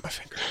went, I cut my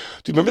finger.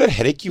 Dude, remember that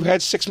headache you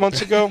had 6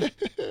 months ago?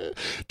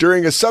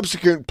 During a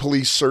subsequent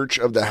police search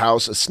of the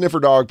house, a sniffer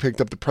dog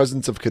picked up the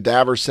presence of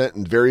cadaver scent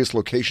in various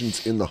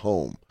locations in the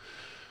home.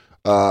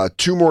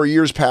 2 more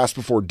years passed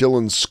before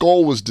Dylan's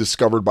skull was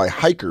discovered by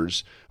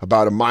hikers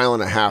about 1.5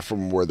 miles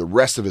from where the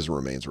rest of his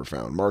remains were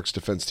found. Mark's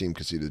defense team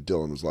conceded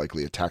Dylan was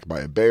likely attacked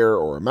by a bear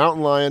or a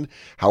mountain lion.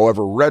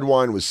 However,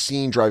 Redwine was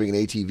seen driving an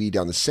ATV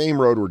down the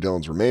same road where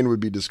Dylan's remains would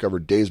be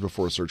discovered days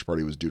before a search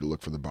party was due to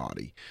look for the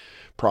body.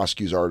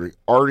 Prosecutors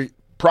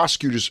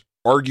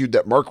argued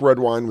that Mark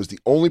Redwine was the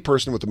only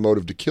person with the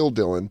motive to kill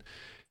Dylan.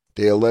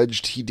 They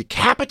alleged he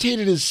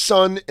decapitated his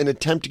son in an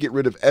attempt to get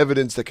rid of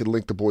evidence that could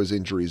link the boy's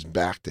injuries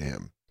back to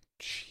him.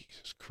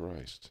 Jesus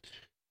Christ.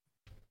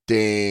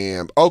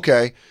 Damn.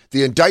 Okay.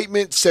 The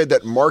indictment said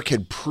that Mark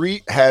had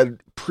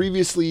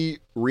previously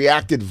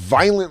reacted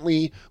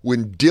violently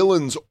when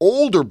Dylan's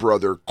older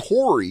brother,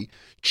 Corey,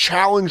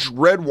 challenged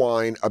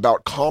Redwine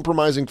about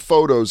compromising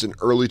photos in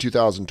early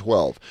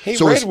 2012. Hey,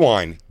 so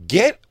Redwine,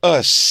 get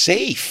a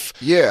safe.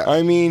 Yeah.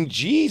 I mean,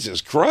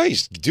 Jesus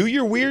Christ. Do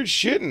your weird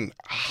shit and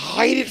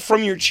hide it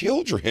from your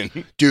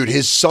children. Dude,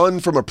 his son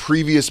from a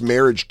previous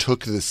marriage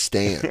took the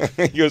stand.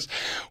 He goes,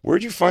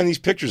 where'd you find these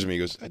pictures of me? He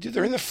goes, dude,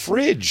 they're in the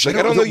fridge. Like,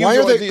 I don't know. Why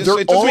are they? It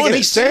doesn't make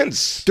any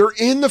sense. They're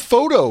in the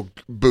photo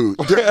booth.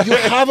 You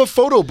have a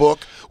photo book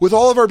with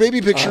all of our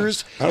baby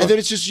pictures, and then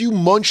it's just you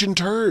munching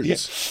turds. Yeah,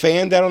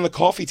 fanned out on the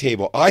coffee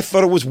table. I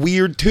thought it was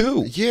weird,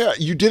 too. Yeah,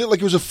 you did it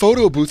like it was a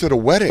photo booth at a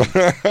wedding.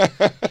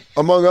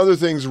 Among other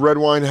things,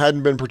 Redwine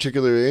hadn't been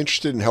particularly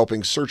interested in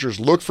helping searchers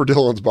look for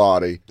Dylan's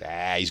body.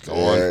 He's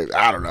gone.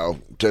 I don't know.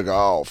 Took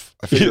off.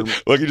 I figured.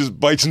 Like he just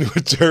bites into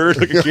a turd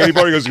like a candy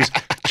bar. He goes,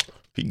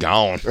 he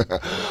gone.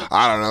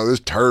 I don't know.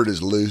 This turd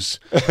is loose.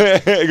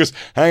 He goes,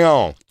 hang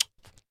on.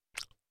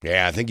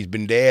 Yeah, I think he's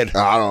been dead.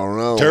 I don't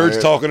know. Turd's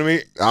man. talking to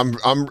me.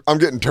 I'm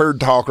getting turd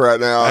talk right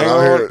now. Hang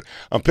on.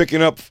 I'm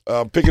picking up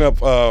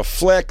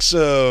flecks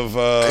of. He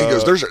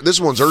goes, this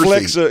one's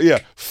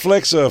earthy.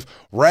 Flecks of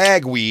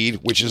ragweed,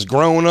 which is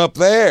growing up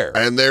there.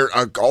 And there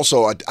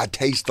also I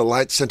taste the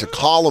light scent of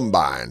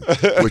columbine,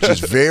 which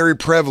is very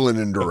prevalent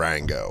in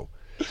Durango.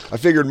 I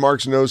figured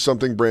Marks knows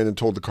something. Brandon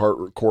told the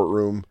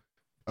courtroom.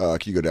 Can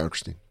you go down,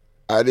 Christine?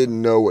 I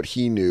didn't know what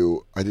he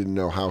knew. I didn't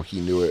know how he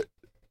knew it.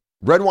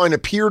 Redwine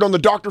appeared on the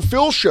Dr.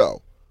 Phil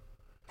show.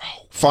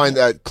 Find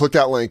that. Click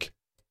that link.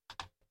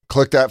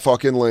 Click that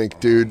fucking link,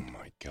 dude. Oh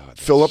my God.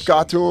 Philip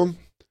got to him.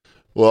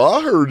 Well,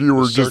 I heard you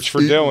were Search for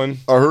Dylan.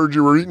 I heard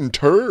you were eating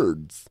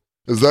turds.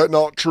 Is that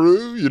not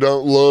true? You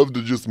don't love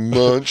to just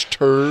munch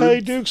turds? Hey,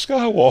 Duke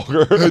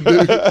Skywalker.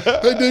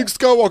 Hey, Duke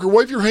Skywalker,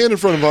 wave your hand in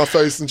front of my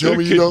face and tell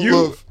me you don't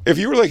love... If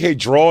you were like, hey,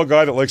 draw a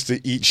guy that likes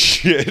to eat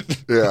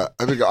shit. Yeah,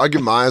 I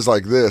give my eyes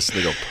like this, and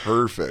they go,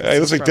 perfect. Hey, he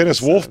looks like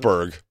Dennis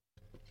Wolfberg.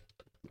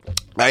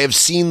 I have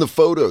seen the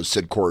photos,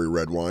 said Corey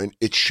Redwine.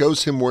 It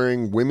shows him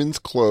wearing women's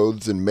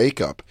clothes and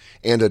makeup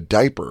and a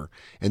diaper,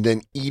 and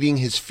then eating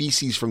his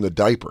feces from the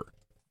diaper.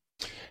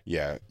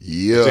 Yeah.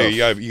 Yeah. So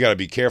you got to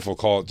be careful.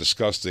 Call it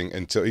disgusting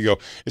until you go,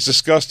 it's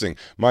disgusting.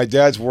 My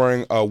dad's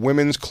wearing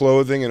women's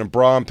clothing and a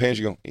bra and pants.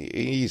 You go,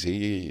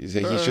 easy. He's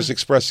just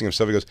expressing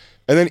himself. He goes,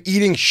 and then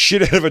eating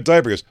shit out of a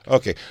diaper. He goes,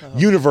 okay,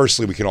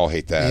 universally we can all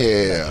hate that.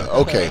 Yeah,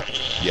 okay.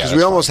 Yeah, because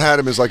we almost had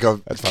him as like a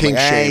kink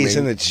shaming. He's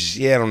in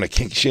the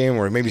kink shame,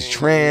 or maybe he's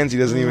trans. He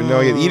doesn't even know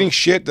yet. Eating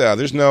shit.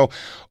 There's no,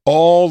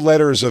 all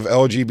letters of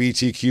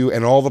LGBTQ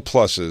and all the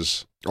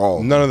pluses.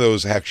 None of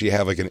those actually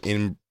have like an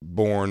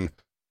inborn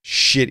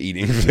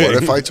shit-eating thing.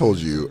 What if I told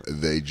you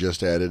they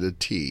just added a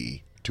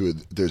T to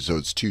it, so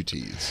it's 2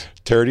 T's?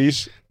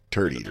 Turdies?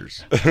 Turd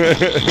eaters.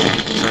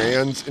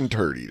 Trans and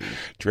turd eaters.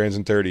 Trans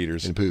and turd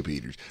eaters. And poop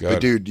eaters. But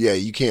dude, yeah,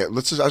 you can't.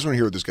 I just want to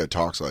hear what this guy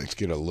talks like. Let's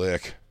get a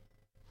lick.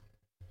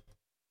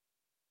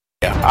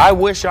 Yeah, I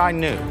wish I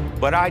knew,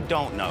 but I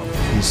don't know.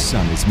 His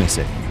son is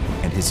missing,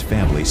 and his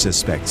family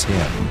suspects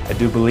him. I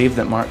do believe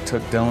that Mark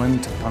took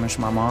Dylan to punish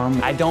my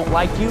mom. I don't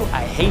like you.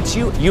 I hate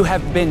you. You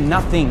have been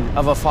nothing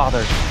of a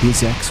father.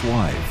 His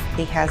ex-wife.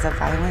 He has a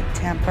violent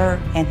temper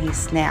and he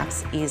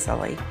snaps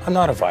easily. I'm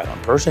not a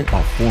violent person.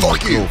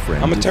 Fuck you.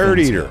 I'm a turd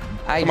eater.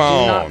 I Come do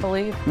on. not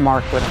believe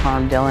Mark would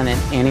harm Dylan in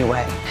any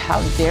way.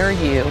 How dare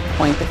you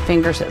point the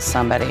fingers at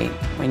somebody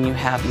when you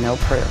have no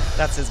proof?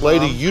 That's his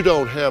Lady, mom. you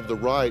don't have the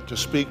right to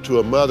speak to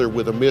a mother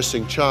with a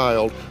missing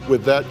child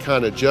with that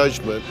kind of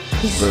judgment.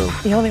 He's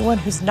the only one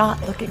who's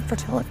not looking for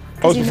Dylan.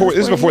 Oh, this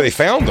is before they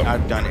found him.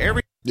 I've done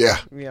every. Yeah.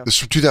 Yeah. This is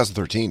from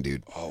 2013,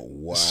 dude. Oh,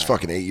 wow. This is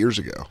fucking 8 years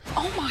ago.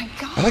 Oh my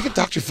God. I like that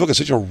Dr. Phil got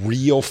such a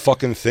real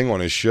fucking thing on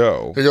his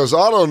show. He goes,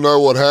 I don't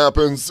know what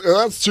happens.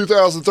 That's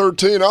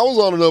 2013. I was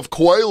on enough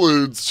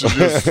Quaaludes to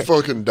just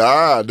fucking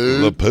die,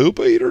 dude. The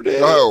poop eater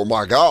did? Oh,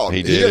 my God.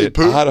 He did ate it.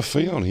 poop. I had a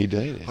feeling he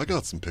did it. I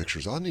got some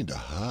pictures I need to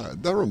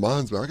hide. That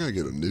reminds me, I got to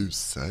get a new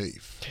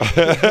safe. I'm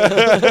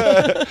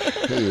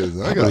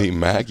going to eat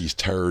Maggie's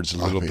turds a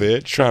little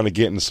bit, trying to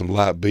get into some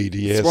light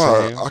BDSM. That's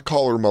why I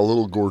call her my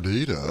little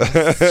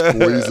gordita.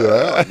 Squeeze it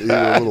out and eat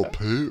her little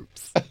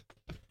poops.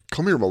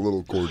 Come here, my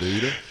little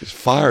gordita. It's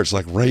fire. It's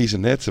like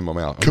raisinets in my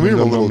mouth. Come here,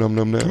 my little, Come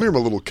come here, my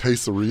little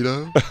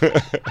quesarito.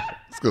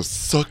 It's going to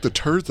suck the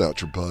turds out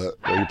your butt.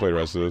 Oh, you play the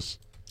rest of this.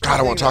 God,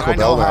 I want Taco I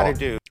Bell know how now. to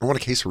do. I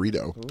want a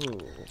quesarito. Ooh,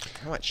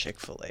 I want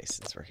Chick-fil-A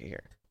since we're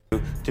here.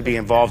 To be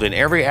involved in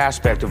every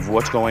aspect of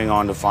what's going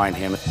on to find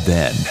him.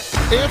 Then,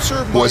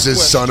 Answer my Was his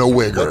question. son a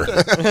wigger?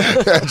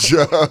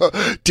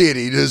 Did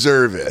he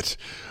deserve it?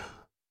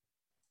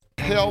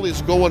 What the hell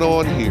is going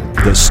on here?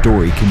 the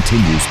story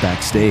continues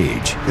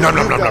backstage. If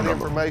you've got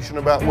information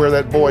about where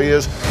that boy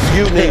is,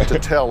 you need to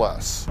tell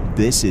us.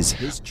 This is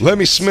his Let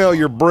me smell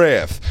your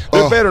breath.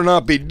 There better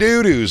not be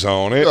doo-doos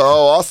on it.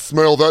 Oh, I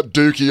smell that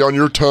dookie on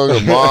your tongue a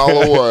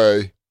mile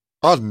away.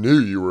 I knew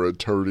you were a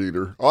turd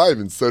eater. I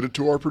even said it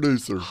to our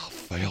producer. I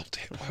felt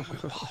it.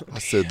 I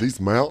said,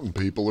 these mountain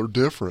people are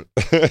different.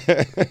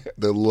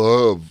 They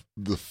love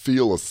the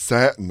feel of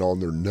satin on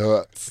their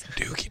nuts.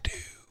 Dookie doo.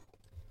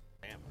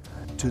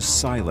 to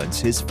silence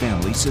his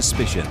family's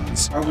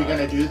suspicions. Are we going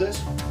to do this?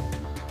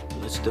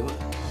 Let's do it.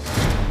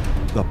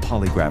 The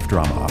polygraph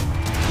drama.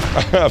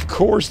 Of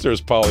course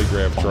there's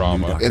polygraph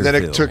drama. And then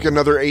it took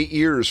another 8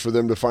 years for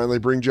them to finally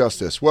bring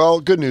justice. Well,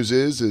 good news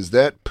is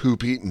that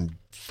poop-eating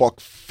fuck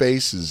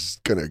face is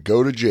going to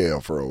go to jail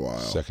for a while.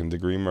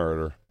 Second-degree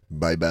murder.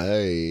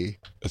 Bye-bye.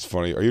 That's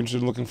funny. Are you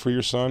interested in looking for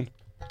your son?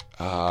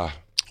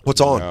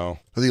 What's on? No.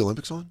 Are the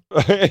Olympics on?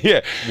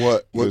 Yeah.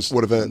 What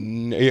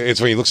event? It's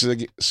when he looks at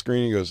the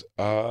screen and he goes,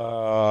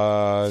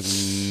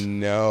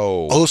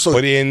 no. Oh, so-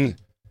 But in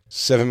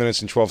 7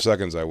 minutes and 12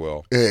 seconds, I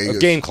will. Yeah, A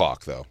game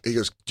clock, though. He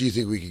goes, do you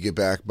think we could get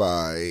back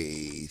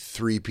by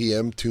 3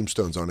 p.m.?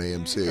 Tombstone's on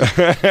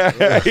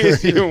AMC.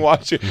 He's even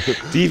watching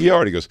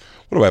DVR. He goes,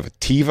 what do I have, a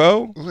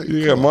TiVo?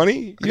 You got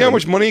money? You know how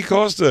much money it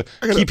costs to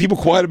keep people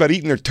quiet about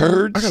eating their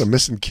turds? I got a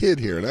missing kid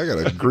here, and I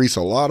got to grease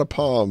a lot of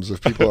palms if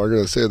people are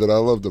going to say that I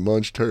love to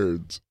munch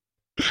turds.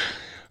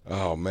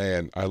 Oh,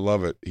 man. I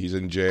love it. He's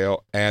in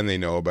jail, and they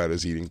know about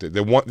his eating.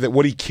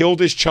 What he killed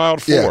his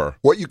child for. Yeah,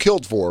 what you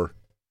killed for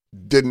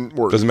didn't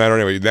work. Doesn't matter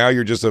anyway. Now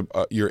you're just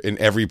you're in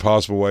every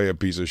possible way a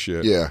piece of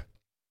shit. Yeah.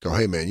 Go,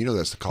 hey, man, you know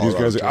that's the These Colorado.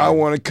 guys are, I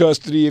wanted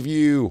custody of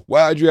you.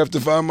 Why'd you have to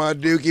find my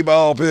dookie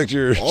ball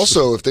pictures?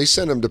 Also, if they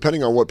send him,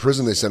 depending on what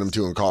prison they send him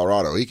to in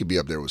Colorado, he could be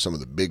up there with some of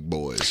the big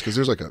boys because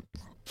there's like a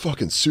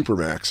fucking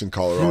Supermax in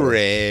Colorado.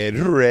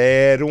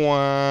 Red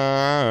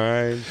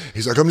wine.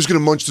 He's like, I'm just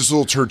going to munch this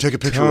little turd. Take a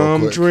picture real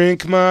Come quick.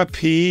 drink my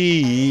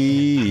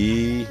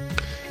pee.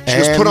 She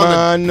goes, And put on the-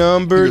 my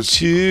number he goes-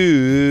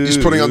 two. He's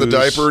putting on the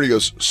diaper. And he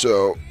goes,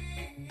 so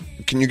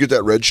can you get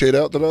that red shade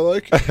out that I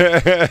like?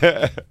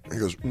 He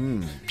goes,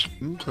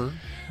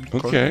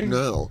 Okay.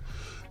 No.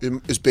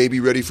 Is baby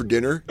ready for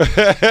dinner?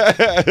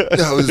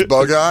 No, his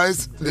bug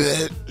eyes.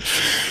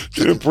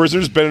 The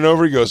prisoner's bending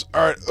over. He goes,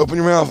 all right, open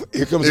your mouth.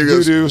 Here comes He the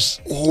goes, doo-doos.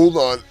 Hold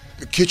on.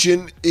 The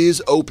kitchen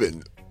is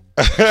open.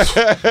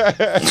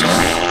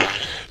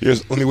 He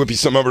goes, let me whip you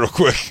something up real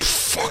quick.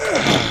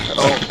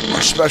 Oh,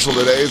 our special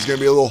today is going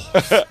to be a little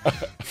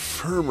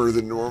firmer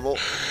than normal.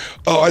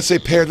 Oh, I'd say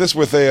pair this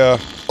with a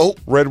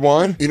red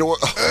wine. You know what?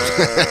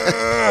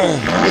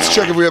 Let's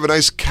check if we have a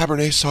nice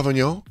Cabernet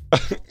Sauvignon.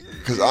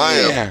 Because I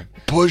am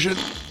pushing.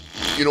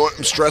 You know what?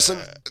 I'm stressing.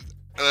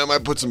 And I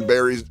might put some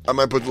berries. I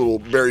might put a little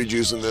berry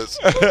juice in this.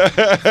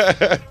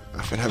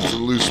 I've been having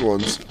some loose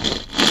ones. Do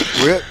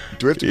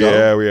we have to go?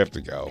 Yeah, we have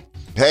to go.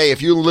 Hey,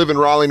 if you live in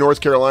Raleigh,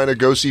 North Carolina,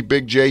 go see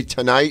Big J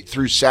tonight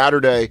through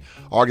Saturday,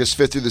 August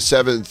 5th through the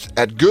 7th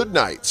at Good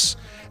Nights.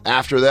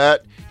 After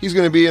that, he's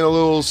going to be in a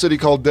little city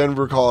called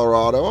Denver,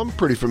 Colorado. I'm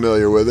pretty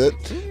familiar with it.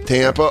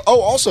 Tampa. Oh,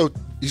 also,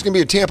 he's going to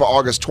be in Tampa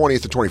August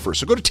 20th to 21st.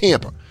 So go to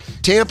Tampa.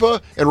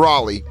 Tampa and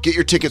Raleigh. Get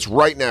your tickets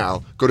right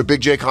now. Go to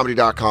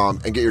bigjcomedy.com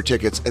and get your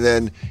tickets. And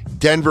then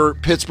Denver,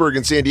 Pittsburgh,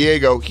 and San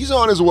Diego, he's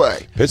on his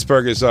way.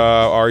 Pittsburgh is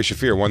Ari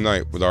Shaffir, one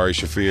night with Ari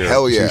Shaffir.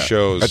 Hell yeah. 2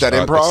 shows. At that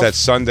Improv? It's that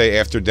Sunday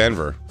after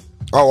Denver.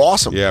 Oh,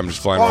 awesome. Yeah, I'm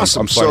just flying.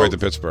 Awesome. I'm flying So, right to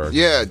Pittsburgh.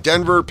 Yeah,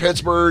 Denver,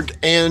 Pittsburgh,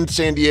 and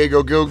San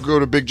Diego. Go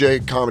to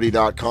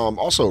bigjcomedy.com.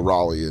 Also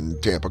Raleigh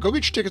and Tampa. Go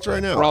get your tickets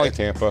right now. Raleigh,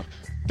 Tampa.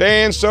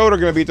 Dan Soder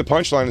going to be at the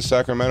Punchline in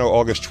Sacramento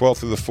August 12th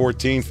through the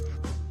 14th.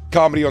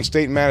 Comedy on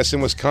State in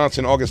Madison,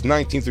 Wisconsin, August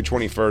 19th through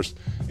 21st.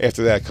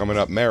 After that, coming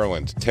up,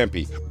 Maryland,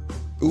 Tempe,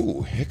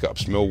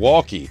 hiccups,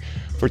 Milwaukee.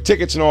 For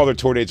tickets and all their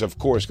tour dates, of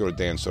course, go to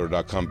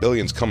dansoder.com.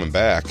 Billion's coming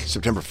back.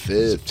 September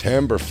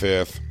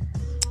 5th.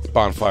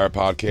 Bonfire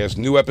Podcast.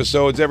 New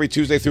episodes every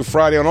Tuesday through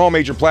Friday on all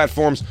major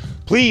platforms.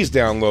 Please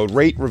download,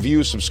 rate,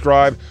 review,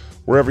 subscribe,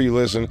 wherever you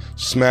listen.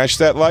 Smash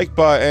that like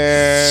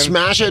button.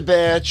 Smash it,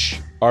 bitch.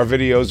 Our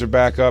videos are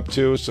back up,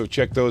 too, so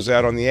check those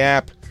out on the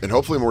app. And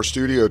hopefully more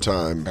studio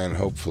time. And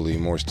hopefully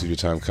more studio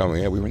time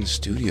coming. Yeah, we were in the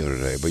studio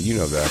today, but you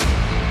know that.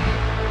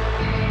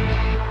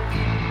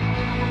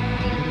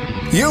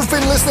 You've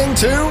been listening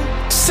to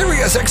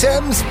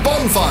SiriusXM's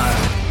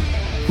Bonfire.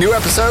 New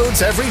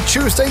episodes every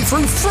Tuesday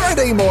through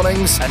Friday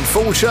mornings, and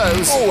full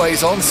shows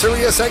always on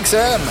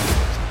SiriusXM.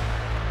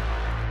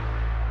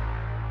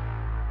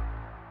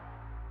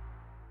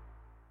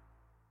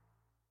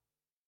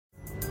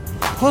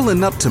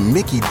 Pulling up to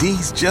Mickey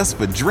D's just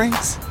for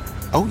drinks?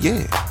 Oh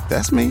yeah,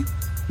 that's me.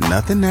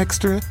 Nothing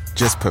extra,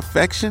 just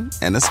perfection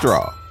and a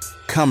straw.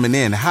 Coming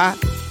in hot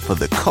for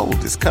the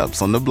coldest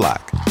cups on the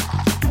block.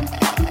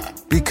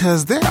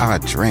 Because there are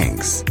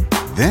drinks.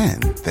 Then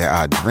there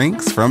are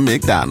drinks from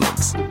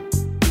McDonald's.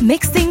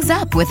 Mix things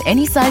up with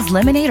any size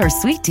lemonade or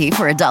sweet tea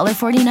for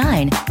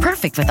 $1.49.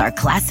 Perfect with our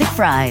classic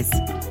fries.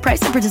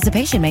 Price and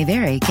participation may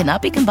vary.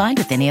 Cannot be combined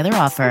with any other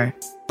offer.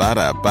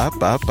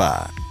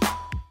 Ba-da-ba-ba-ba.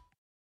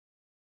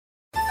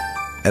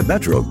 At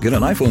Metro, get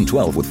an iPhone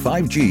 12 with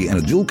 5G and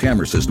a dual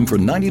camera system for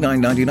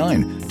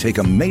 $99.99. Take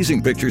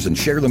amazing pictures and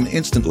share them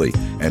instantly.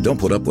 And don't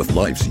put up with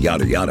life's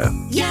yada yada.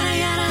 Yada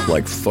yada.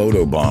 Like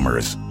photo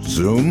bombers.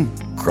 Zoom,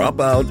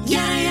 crop out,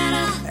 Yada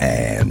yada.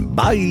 and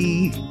bye.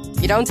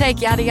 You don't take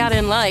yada yada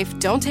in life,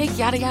 don't take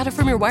yada yada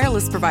from your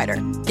wireless provider.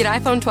 Get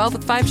iPhone 12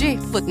 with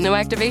 5G with no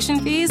activation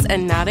fees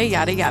and nada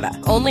yada yada.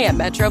 Only at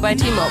Metro by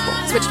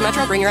T-Mobile. Switch to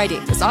Metro, bring your ID.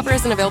 This offer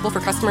isn't available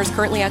for customers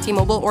currently at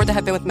T-Mobile or that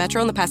have been with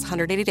Metro in the past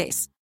 180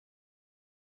 days.